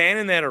single fan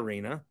in that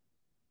arena.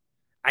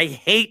 I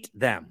hate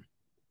them.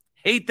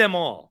 Hate them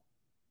all.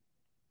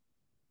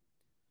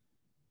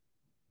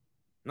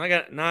 Now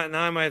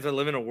I might have to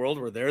live in a world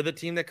where they're the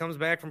team that comes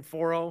back from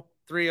 4-0,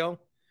 3-0.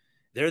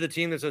 They're the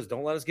team that says,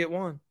 don't let us get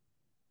one.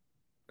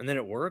 And then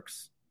it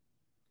works.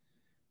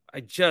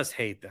 I just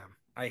hate them.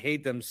 I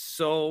hate them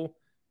so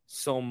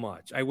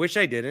much. I wish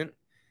I didn't.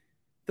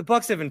 The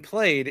Bucks haven't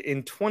played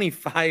in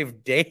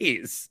 25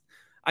 days.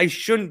 I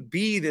shouldn't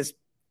be this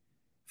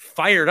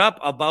fired up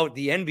about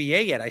the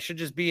NBA yet. I should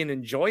just be in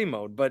enjoy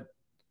mode, but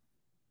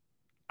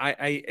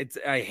I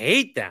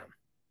hate them.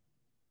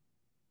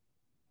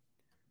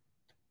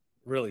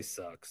 Really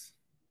sucks.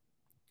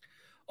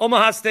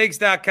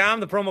 OmahaSteaks.com.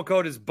 The promo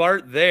code is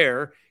Bart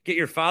there. Get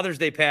your Father's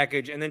Day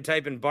package and then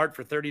type in Bart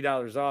for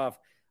 $30 off.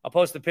 I'll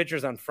post the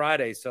pictures on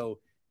Friday. So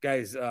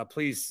guys,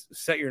 please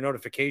set your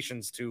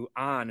notifications to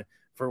on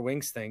for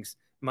Winks Thinks.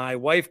 My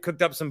wife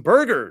cooked up some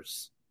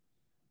burgers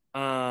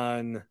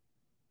on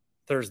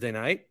Thursday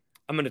night.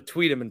 I'm going to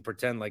tweet them and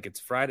pretend like it's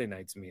Friday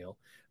night's meal.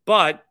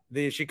 But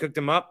she cooked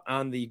them up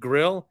on the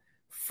grill,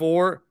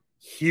 4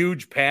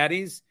 huge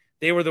patties.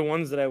 They were the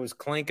ones that I was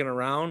clanking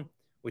around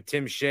with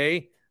Tim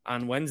Shea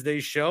on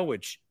Wednesday's show,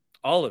 which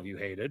all of you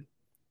hated.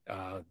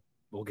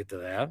 We'll get to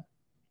that.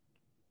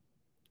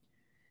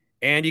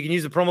 And you can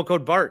use the promo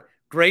code BART.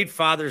 Great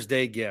Father's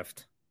Day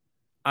gift.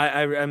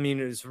 I mean,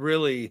 it's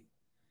really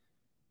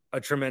a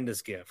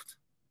tremendous gift.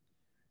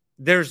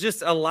 There's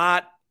just a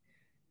lot.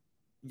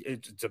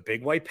 It's a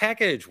big white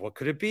package. What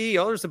could it be?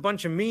 Oh, there's a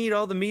bunch of meat.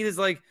 All the meat is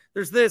like,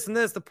 there's this and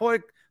this, the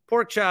pork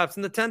chops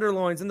and the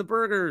tenderloins and the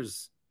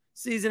burgers,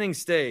 seasoning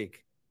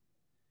steak.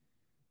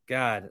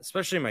 God,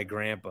 especially my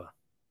grandpa.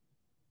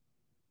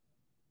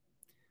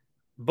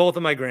 Both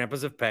of my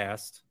grandpas have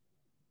passed.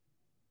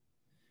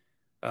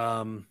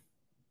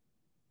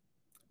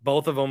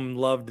 Both of them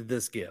loved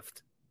this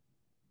gift.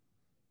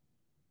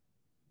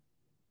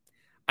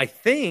 I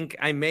think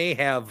I may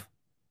have.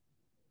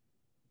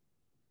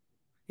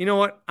 You know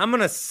what? I'm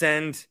going to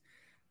send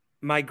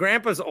my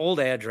grandpa's old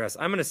address.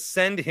 I'm going to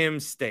send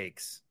him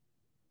steaks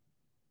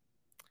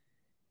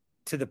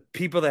to the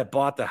people that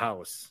bought the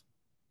house.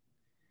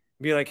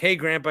 Be like, hey,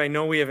 Grandpa, I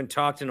know we haven't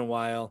talked in a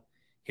while.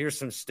 Here's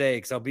some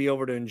steaks. I'll be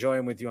over to enjoy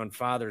them with you on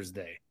Father's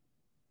Day.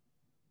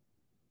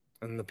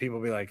 And the people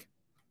will be like,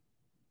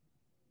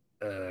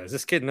 does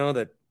this kid know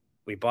that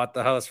we bought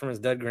the house from his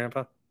dead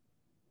grandpa?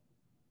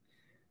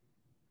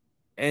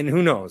 And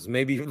who knows?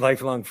 Maybe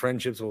lifelong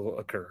friendships will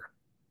occur.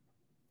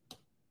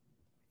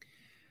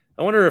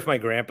 I wonder if my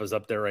grandpa's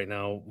up there right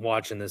now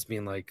watching this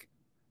being like,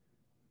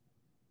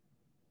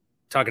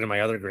 talking to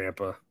my other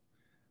grandpa.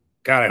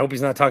 God, I hope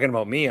he's not talking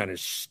about me on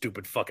his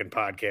stupid fucking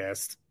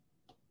podcast.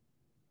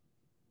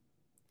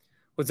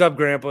 What's up,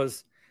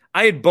 grandpas?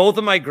 I had both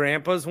of my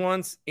grandpas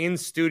once in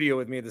studio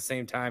with me at the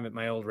same time at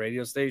my old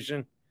radio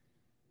station.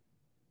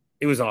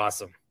 It was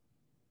awesome.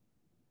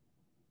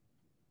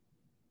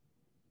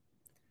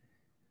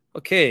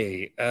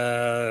 Okay,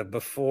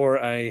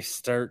 before I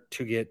start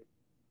to get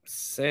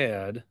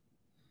sad,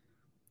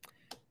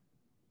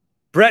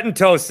 Brett and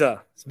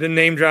Tosa has been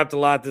name dropped a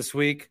lot this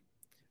week.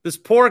 This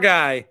poor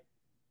guy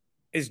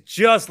is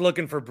just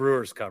looking for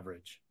Brewers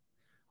coverage.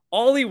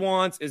 All he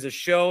wants is a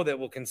show that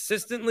will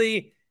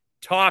consistently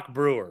talk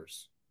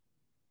Brewers.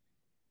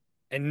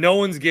 And no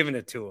one's giving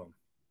it to him.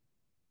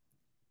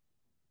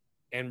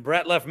 And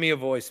Brett left me a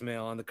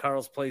voicemail on the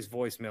Carl's Place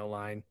voicemail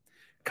line.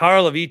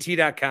 Carl of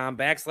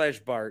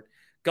et.com/Bart.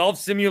 Golf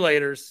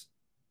simulators.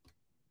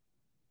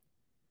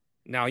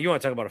 Now, you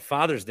want to talk about a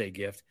Father's Day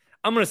gift.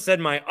 I'm going to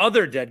send my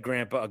other dead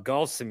grandpa a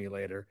golf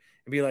simulator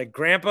and be like,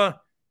 Grandpa,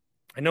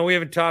 I know we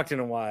haven't talked in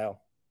a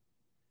while,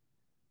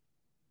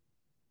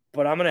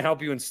 but I'm going to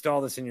help you install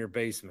this in your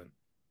basement.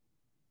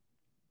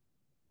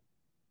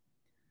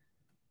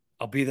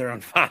 I'll be there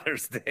on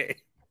Father's Day.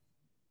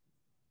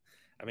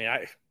 I mean,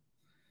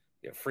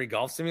 you have free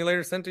golf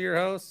simulator sent to your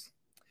house?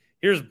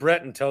 Here's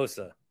Brett and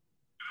Tosa.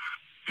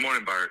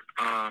 Morning, Bart.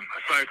 I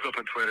saw your clip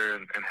on Twitter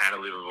and had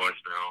to leave a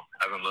voicemail.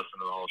 I haven't listened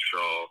to the whole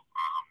show,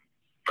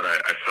 but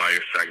I saw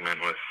your segment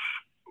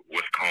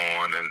with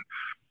Cohen and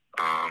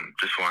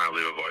just want to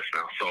leave a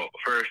voicemail. So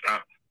first,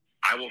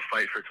 I will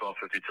fight for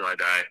 1250 till I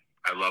die.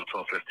 I love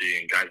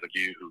 1250 and guys like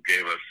you who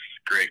gave us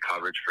great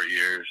coverage for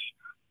years.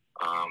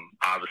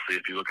 Obviously,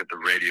 if you look at the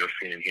radio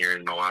scene here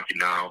in Milwaukee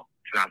now,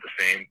 it's not the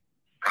same.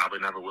 Probably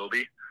never will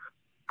be.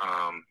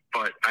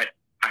 But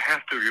I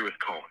have to agree with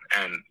Cone,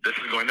 and this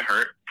is going to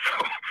hurt,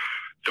 so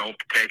don't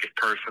take it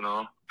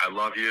personal. I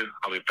love you.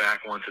 I'll be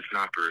back once it's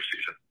not Brewer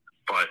season.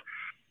 But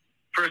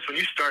first, when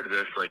you started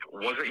this, like,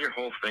 wasn't your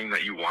whole thing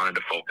that you wanted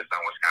to focus on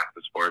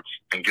Wisconsin sports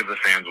and give the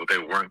fans what they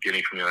weren't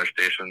getting from the other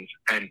stations?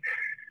 And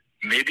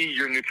maybe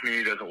your new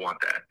community doesn't want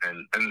that.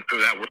 And so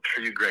that works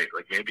for you, great.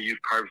 Like, maybe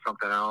you've carved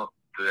something out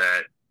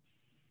that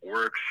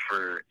works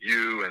for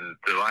you and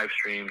the live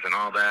streams and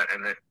all that.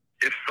 And that,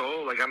 if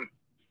so, like,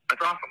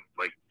 that's awesome.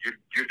 Like,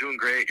 you're doing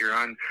great. You're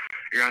on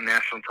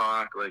national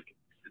talk. Like,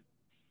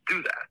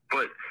 do that.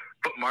 But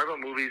Marvel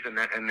movies and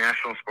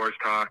national sports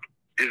talk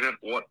isn't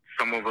what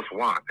some of us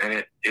want. And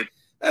it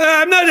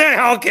I'm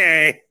not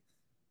okay.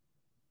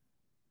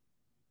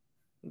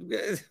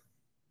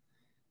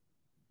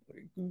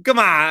 Come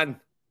on.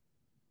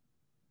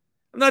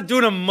 I'm not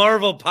doing a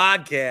Marvel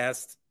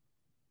podcast.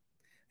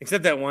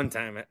 Except that one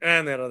time.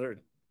 And that other.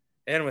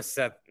 And with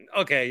Seth.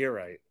 Okay, you're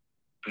right.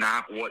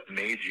 Not what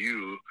made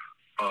you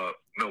a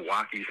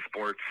Milwaukee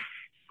sports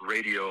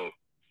radio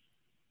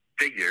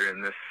figure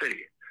in this city.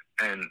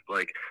 And,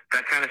 like,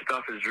 that kind of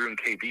stuff is Drew and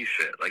KB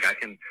shit. Like, I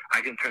can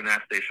turn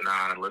that station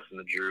on and listen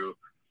to Drew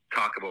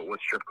talk about what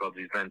strip clubs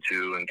he's been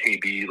to, and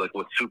KB, like,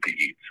 what soup he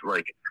eats.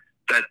 Like,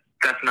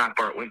 that's not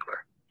Bart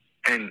Winkler.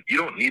 And you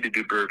don't need to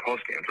do Brewer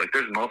post games. Like,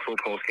 there's multiple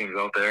post games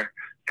out there,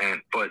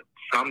 but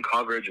some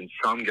coverage and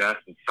some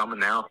guests and some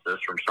analysis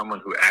from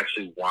someone who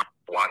actually wants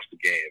to watch the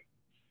game,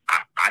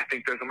 I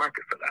think there's a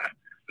market for that.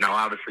 Now,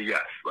 obviously,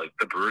 yes, like,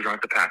 the Brewers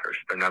aren't the Packers.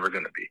 They're never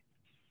going to be.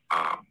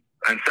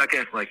 And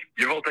second, like,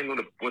 your whole thing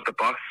with the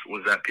Bucks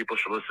was that people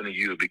should listen to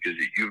you because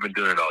you've been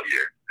doing it all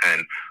year.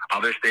 And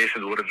other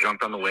stations would have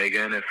jumped on the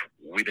wagon if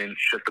we didn't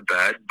shit the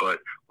bed, but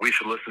we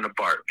should listen to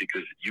Bart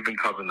because you've been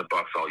covering the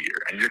Bucks all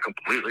year. And you're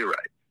completely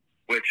right.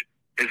 Which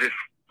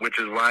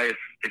is why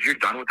if you're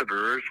done with the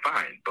Brewers,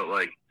 fine. But,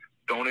 like,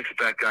 don't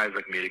expect guys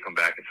like me to come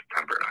back in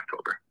September and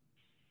October.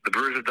 The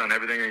Brewers have done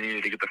everything they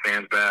needed to get the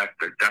fans back.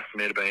 They're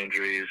decimated by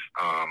injuries.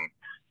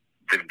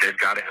 They've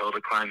got a hill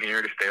to climb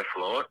here to stay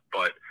afloat,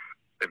 but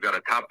they've got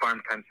a top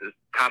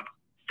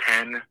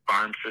 10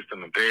 farm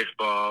system in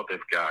baseball. They've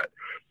got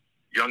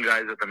young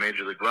guys at the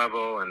major league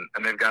level, and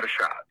they've got a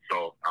shot.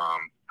 So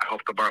I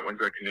hope the Bart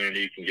Winkler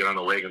community can get on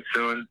the wagon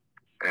soon,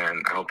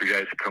 and I hope you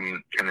guys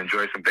can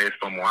enjoy some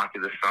baseball in Milwaukee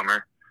this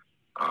summer.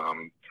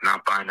 It's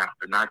not by now.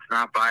 It's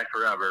not by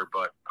forever,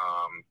 but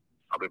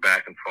I'll be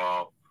back in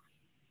fall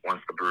once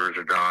the Brewers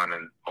are done,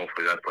 and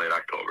hopefully that's late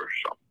October.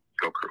 So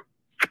go Crew.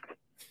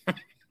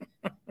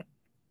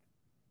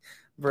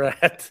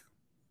 Brett.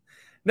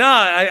 No,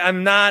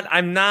 I'm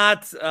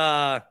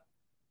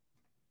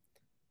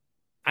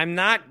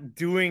not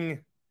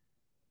doing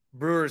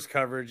Brewers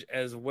coverage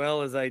as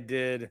well as I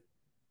did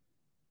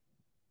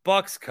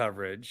Bucks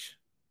coverage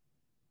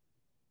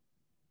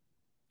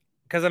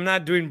because I'm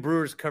not doing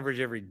Brewers coverage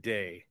every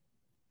day.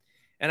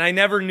 And I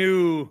never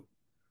knew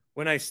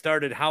when I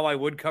started how I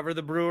would cover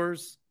the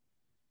Brewers.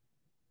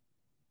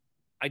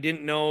 I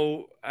didn't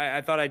know.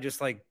 I thought I'd just,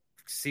 like,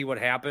 see what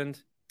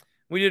happened.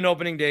 We did an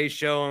opening day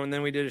show, and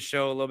then we did a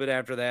show a little bit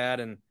after that.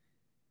 And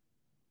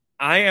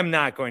I am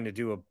not going to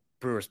do a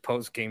Brewers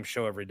post-game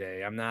show every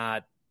day. I'm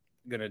not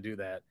going to do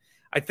that.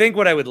 I think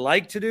what I would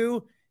like to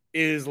do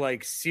is,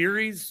 like,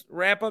 series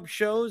wrap-up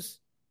shows.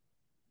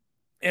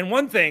 And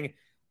one thing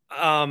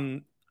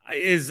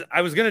is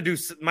I was going to do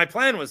 – my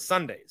plan was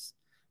Sundays.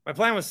 My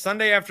plan was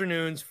Sunday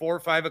afternoons, 4 or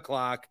 5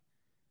 o'clock,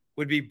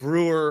 would be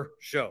Brewer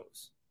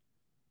shows.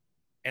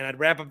 And I'd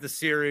wrap up the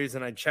series,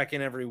 and I'd check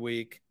in every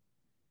week.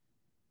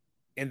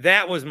 And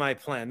that was my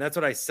plan. That's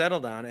what I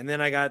settled on. And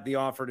then I got the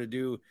offer to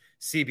do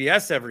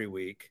CBS every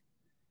week.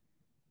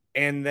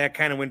 And that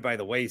kind of went by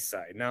the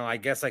wayside. Now, I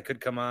guess I could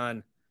come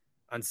on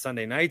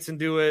Sunday nights and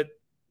do it.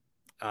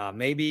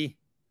 Maybe.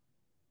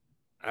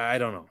 I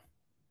don't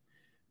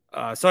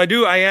know. So I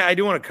do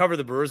want to cover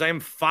the Brewers. I am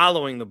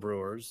following the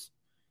Brewers.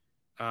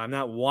 I'm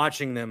not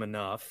watching them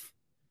enough.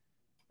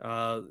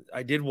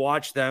 I did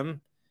watch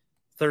them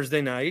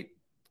Thursday night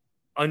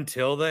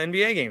until the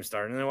NBA game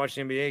started. And then I watched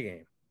the NBA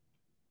game.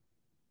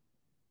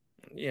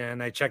 Yeah,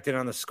 and I checked in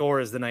on the score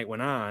as the night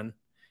went on.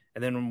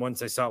 And then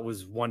once I saw it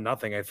was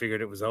 1-0, I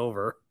figured it was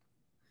over.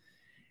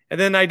 And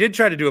then I did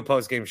try to do a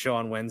post-game show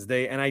on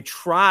Wednesday, and I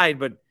tried,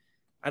 but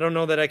I don't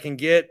know that I can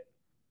get,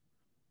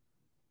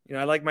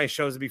 I like my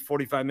shows to be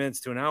 45 minutes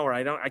to an hour.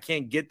 I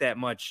can't get that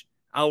much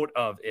out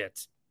of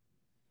it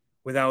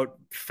without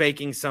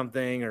faking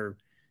something or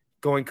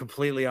going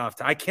completely off.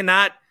 I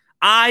cannot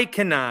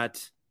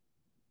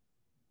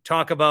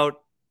talk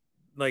about,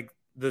 like,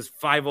 this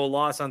 5-0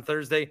 loss on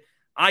Thursday.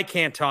 I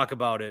can't talk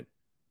about it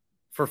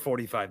for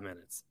 45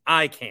 minutes.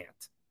 I can't.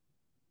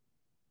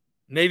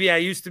 Maybe I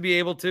used to be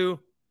able to.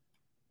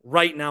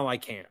 Right now, I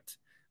can't.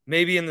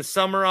 Maybe in the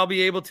summer, I'll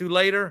be able to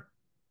later.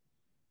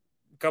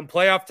 Come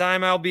playoff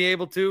time, I'll be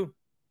able to.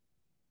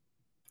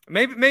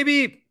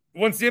 Maybe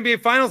once the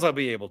NBA Finals, I'll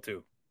be able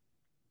to.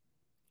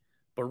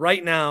 But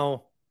right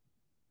now,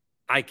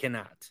 I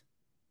cannot.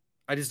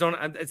 I just don't.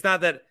 It's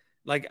not that,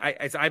 like,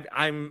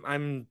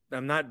 I'm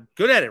not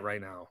good at it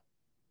right now.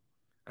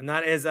 I'm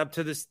not as up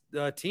to this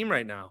team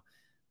right now.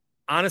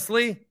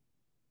 Honestly,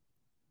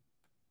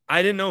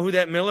 I didn't know who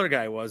that Miller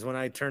guy was when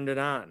I turned it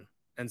on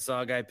and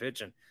saw a guy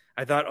pitching.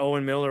 I thought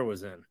Owen Miller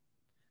was in,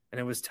 and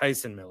it was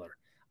Tyson Miller.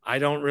 I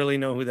don't really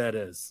know who that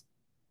is.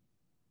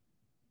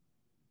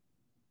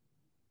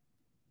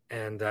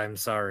 And I'm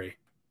sorry.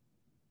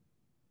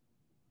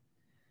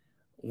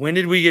 When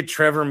did we get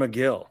Trevor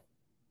McGill?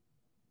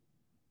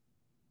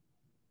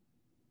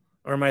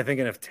 Or am I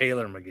thinking of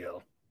Taylor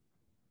McGill?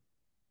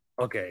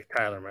 Okay,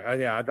 Tyler McGill.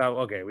 Yeah, I thought,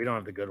 okay, we don't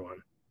have the good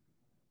one.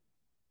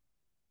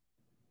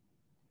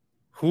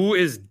 Who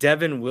is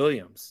Devin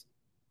Williams?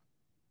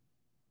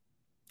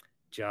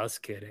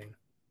 Just kidding.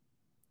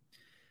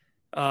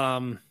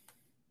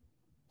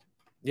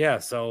 Yeah,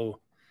 so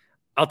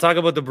I'll talk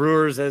about the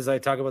Brewers as I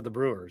talk about the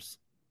Brewers.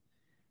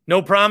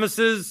 No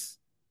promises.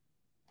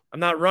 I'm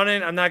not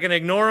running. I'm not going to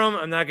ignore them.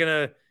 I'm not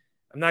going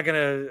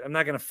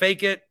to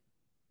fake it.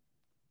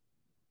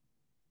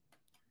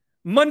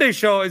 Monday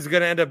show is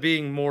going to end up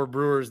being more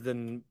Brewers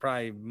than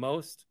probably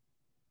most.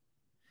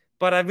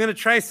 But I'm going to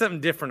try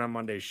something different on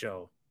Monday's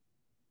show.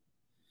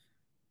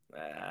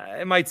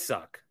 It might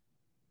suck.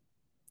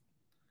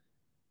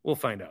 We'll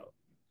find out.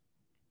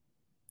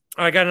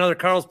 All right, I got another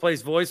Carl's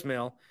Place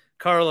voicemail.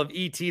 Carl of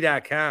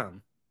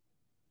ET.com.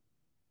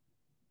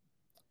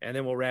 And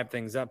then we'll wrap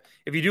things up.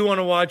 If you do want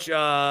to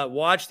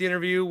watch the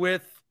interview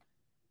with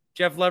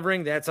Jeff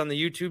Levering, that's on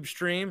the YouTube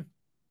stream.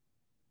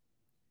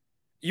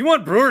 You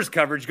want Brewers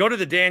coverage, go to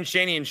the Dan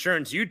Shaney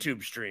Insurance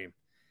YouTube stream.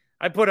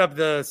 I put up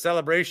the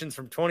celebrations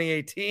from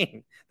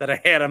 2018 that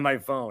I had on my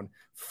phone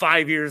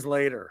 5 years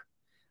later.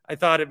 I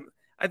thought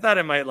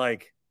it might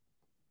like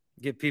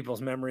get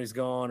people's memories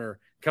going or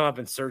come up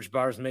in search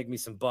bars and make me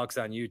some bucks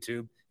on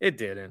YouTube. It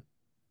didn't.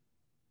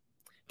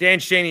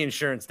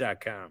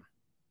 DanShaneyInsurance.com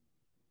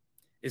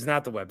is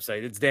not the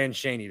website. It's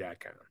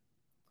DanShaney.com.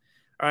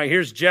 All right,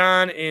 here's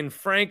John in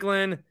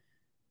Franklin.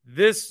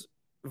 This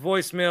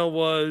voicemail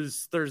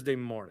was Thursday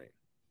morning.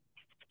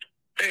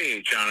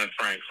 Hey, John in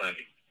Franklin.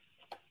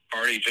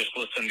 Already just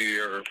listened to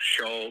your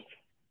show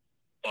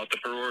about the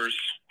Brewers.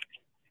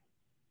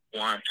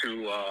 Want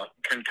to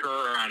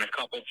concur on a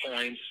couple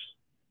points.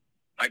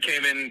 I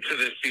came into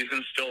this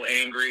season still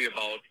angry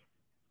about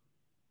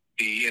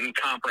the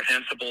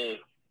incomprehensible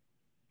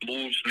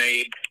moves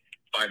made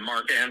by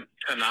Mark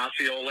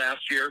Antanasio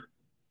last year.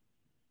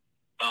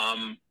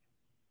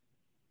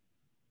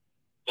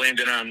 Blamed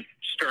it on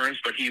Stearns,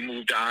 but he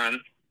moved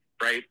on,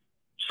 right?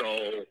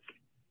 So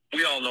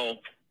we all know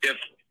if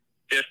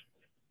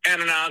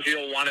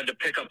Antanasio wanted to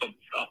pick up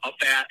a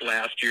bat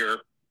last year,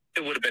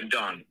 it would have been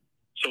done.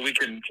 So we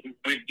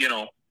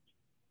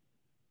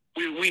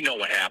know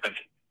what happened.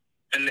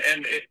 And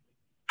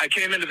I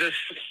came into this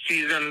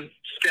season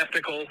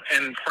skeptical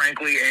and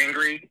frankly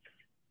angry.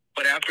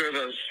 But after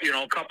those,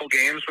 couple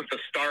games with the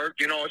start,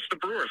 it's the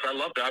Brewers. I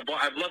love that.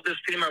 I've loved this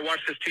team. I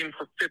watched this team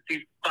for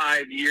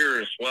 55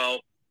 years. Well,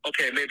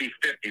 okay, maybe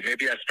 50.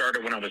 Maybe I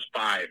started when I was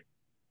 5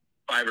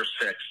 or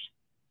 6.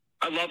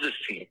 I love this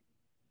team,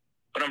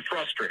 but I'm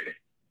frustrated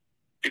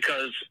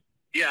because,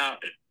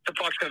 the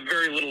Bucs have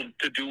very little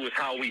to do with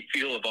how we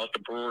feel about the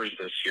Brewers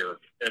this year.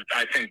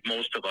 I think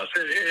most of us,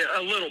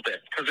 a little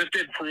bit, because it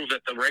did prove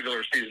that the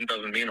regular season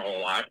doesn't mean a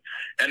whole lot,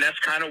 and that's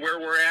kind of where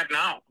we're at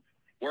now.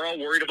 We're all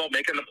worried about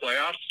making the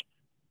playoffs.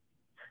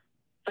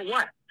 For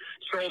what?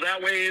 So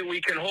that way we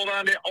can hold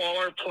on to all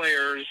our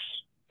players,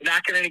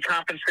 not get any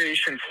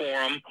compensation for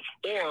them,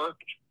 or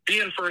be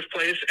in first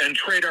place and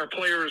trade our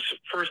players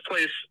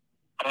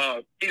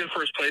be in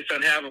first place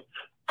and have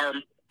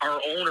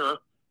our owner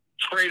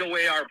trade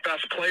away our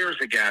best players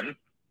again.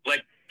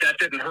 Like, that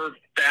didn't hurt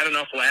bad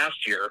enough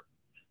last year.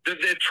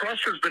 The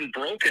trust has been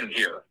broken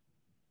here.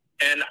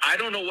 And I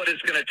don't know what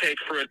it's going to take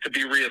for it to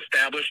be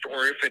reestablished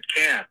or if it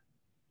can.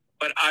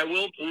 But I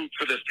will root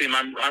for this team.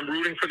 I'm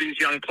rooting for these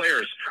young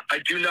players. I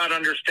do not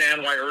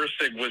understand why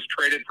Ursig was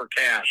traded for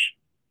cash.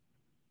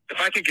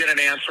 If I could get an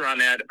answer on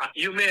that,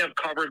 you may have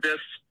covered this,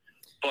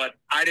 but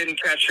I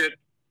didn't catch it.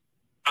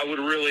 I would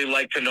really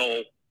like to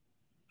know.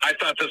 I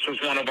thought this was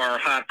one of our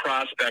hot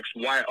prospects.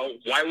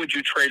 Why would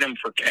you trade him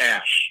for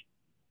cash?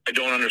 I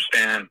don't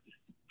understand.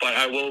 But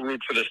I will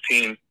root for this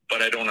team,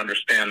 but I don't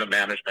understand the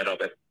management of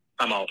it.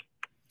 I'm out.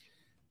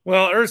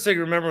 Well, Ursig,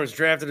 remember, was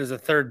drafted as a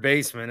third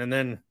baseman, and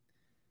then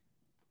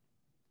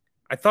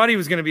I thought he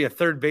was going to be a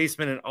third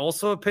baseman and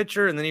also a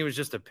pitcher, and then he was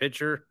just a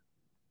pitcher.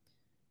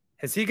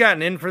 Has he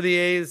gotten in for the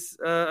A's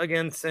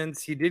again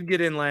since? He did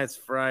get in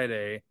last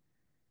Friday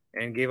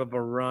and gave up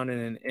a run in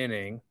an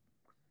inning.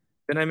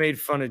 Then I made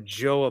fun of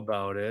Joe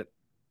about it.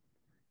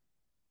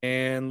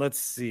 And let's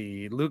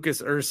see.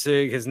 Lucas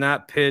Ursig has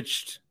not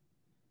pitched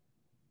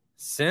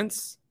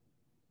since.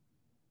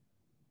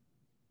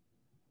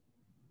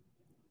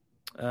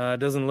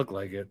 Doesn't look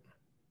like it.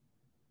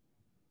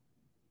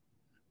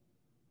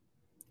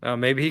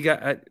 Maybe he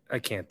got – I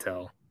can't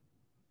tell.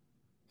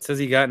 It says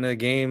he got in a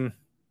game.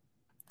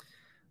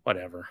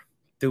 Whatever.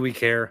 Do we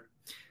care?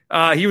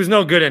 He was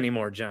no good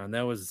anymore, John.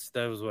 That was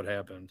what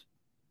happened.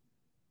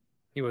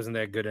 He wasn't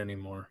that good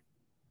anymore.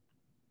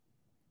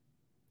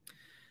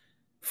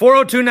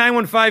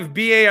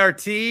 402-915-BART,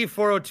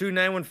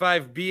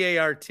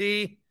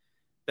 402-915-BART.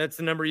 That's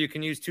the number you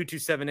can use,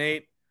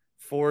 2278,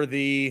 for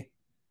the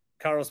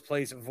Carl's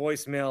Place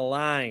voicemail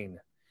line.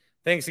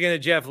 Thanks again to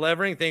Jeff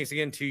Levering. Thanks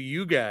again to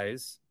you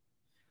guys.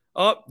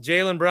 Oh,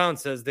 Jaylen Brown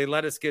says they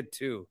let us get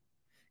 2.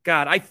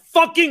 God, I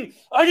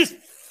just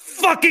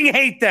fucking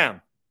hate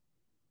them.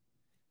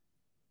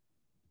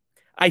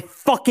 I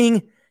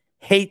fucking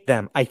hate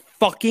them. I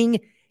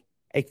fucking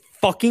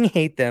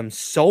hate them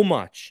so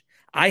much.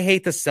 I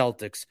hate the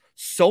Celtics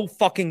so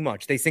fucking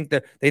much. They think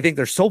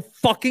they're so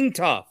fucking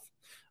tough.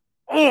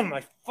 Oh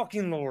my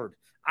fucking Lord.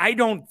 I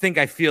don't think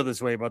I feel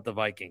this way about the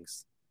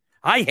Vikings.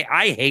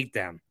 I hate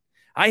them.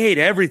 I hate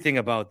everything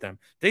about them.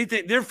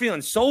 They're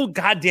feeling so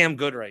goddamn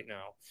good right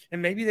now.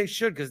 And maybe they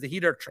should, because the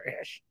Heat are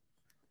trash.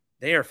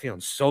 They are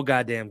feeling so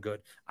goddamn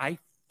good.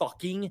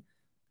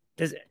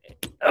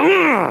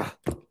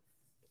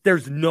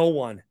 There's no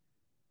one.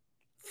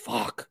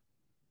 Fuck.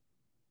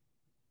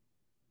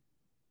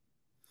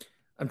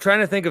 I'm trying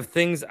to think of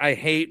things I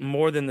hate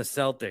more than the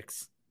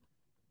Celtics.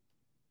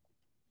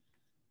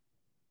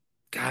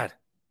 God.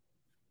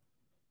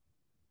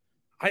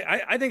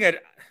 I think I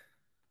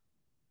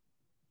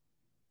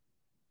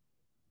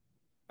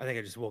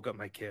just woke up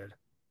my kid.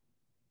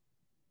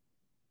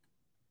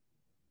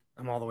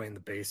 I'm all the way in the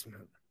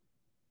basement.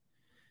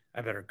 I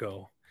better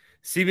go.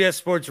 CBS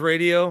Sports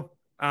Radio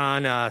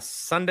on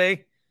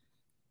Sunday.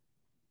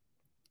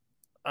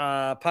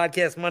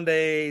 Podcast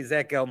Monday,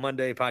 Zach Gell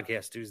Monday,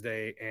 podcast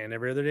Tuesday, and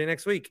every other day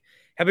next week.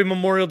 Happy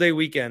Memorial Day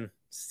weekend.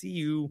 See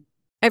you.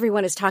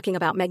 Everyone is talking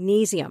about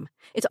magnesium.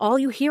 It's all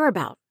you hear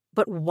about.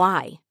 But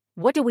why?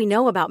 What do we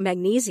know about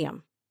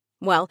magnesium?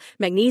 Well,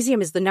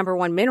 magnesium is the number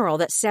one mineral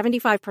that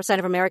 75%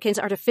 of Americans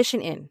are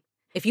deficient in.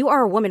 If you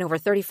are a woman over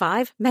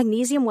 35,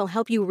 magnesium will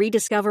help you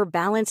rediscover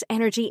balance,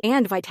 energy,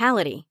 and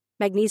vitality.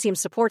 Magnesium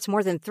supports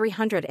more than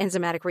 300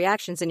 enzymatic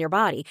reactions in your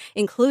body,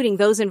 including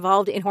those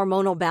involved in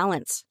hormonal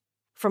balance.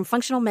 From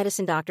functional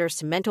medicine doctors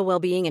to mental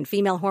well-being and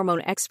female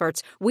hormone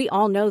experts, we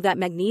all know that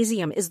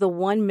magnesium is the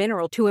one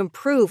mineral to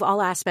improve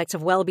all aspects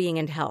of well-being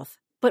and health.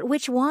 But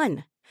which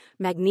one?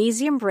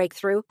 Magnesium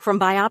Breakthrough from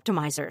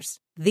Bioptimizers,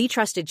 the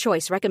trusted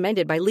choice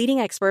recommended by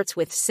leading experts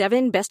with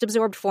 7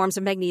 best-absorbed forms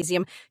of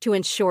magnesium to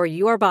ensure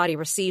your body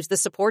receives the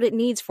support it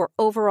needs for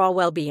overall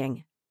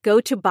well-being. Go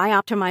to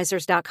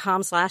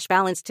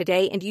bioptimizers.com/balance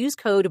today and use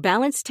code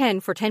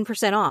BALANCE10 for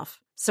 10%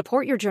 off.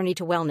 Support your journey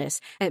to wellness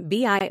at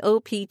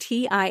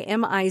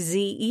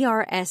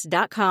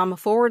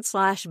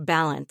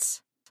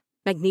bioptimizers.com/balance.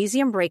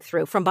 Magnesium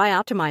Breakthrough from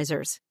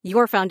Bioptimizers,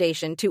 your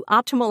foundation to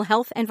optimal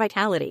health and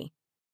vitality.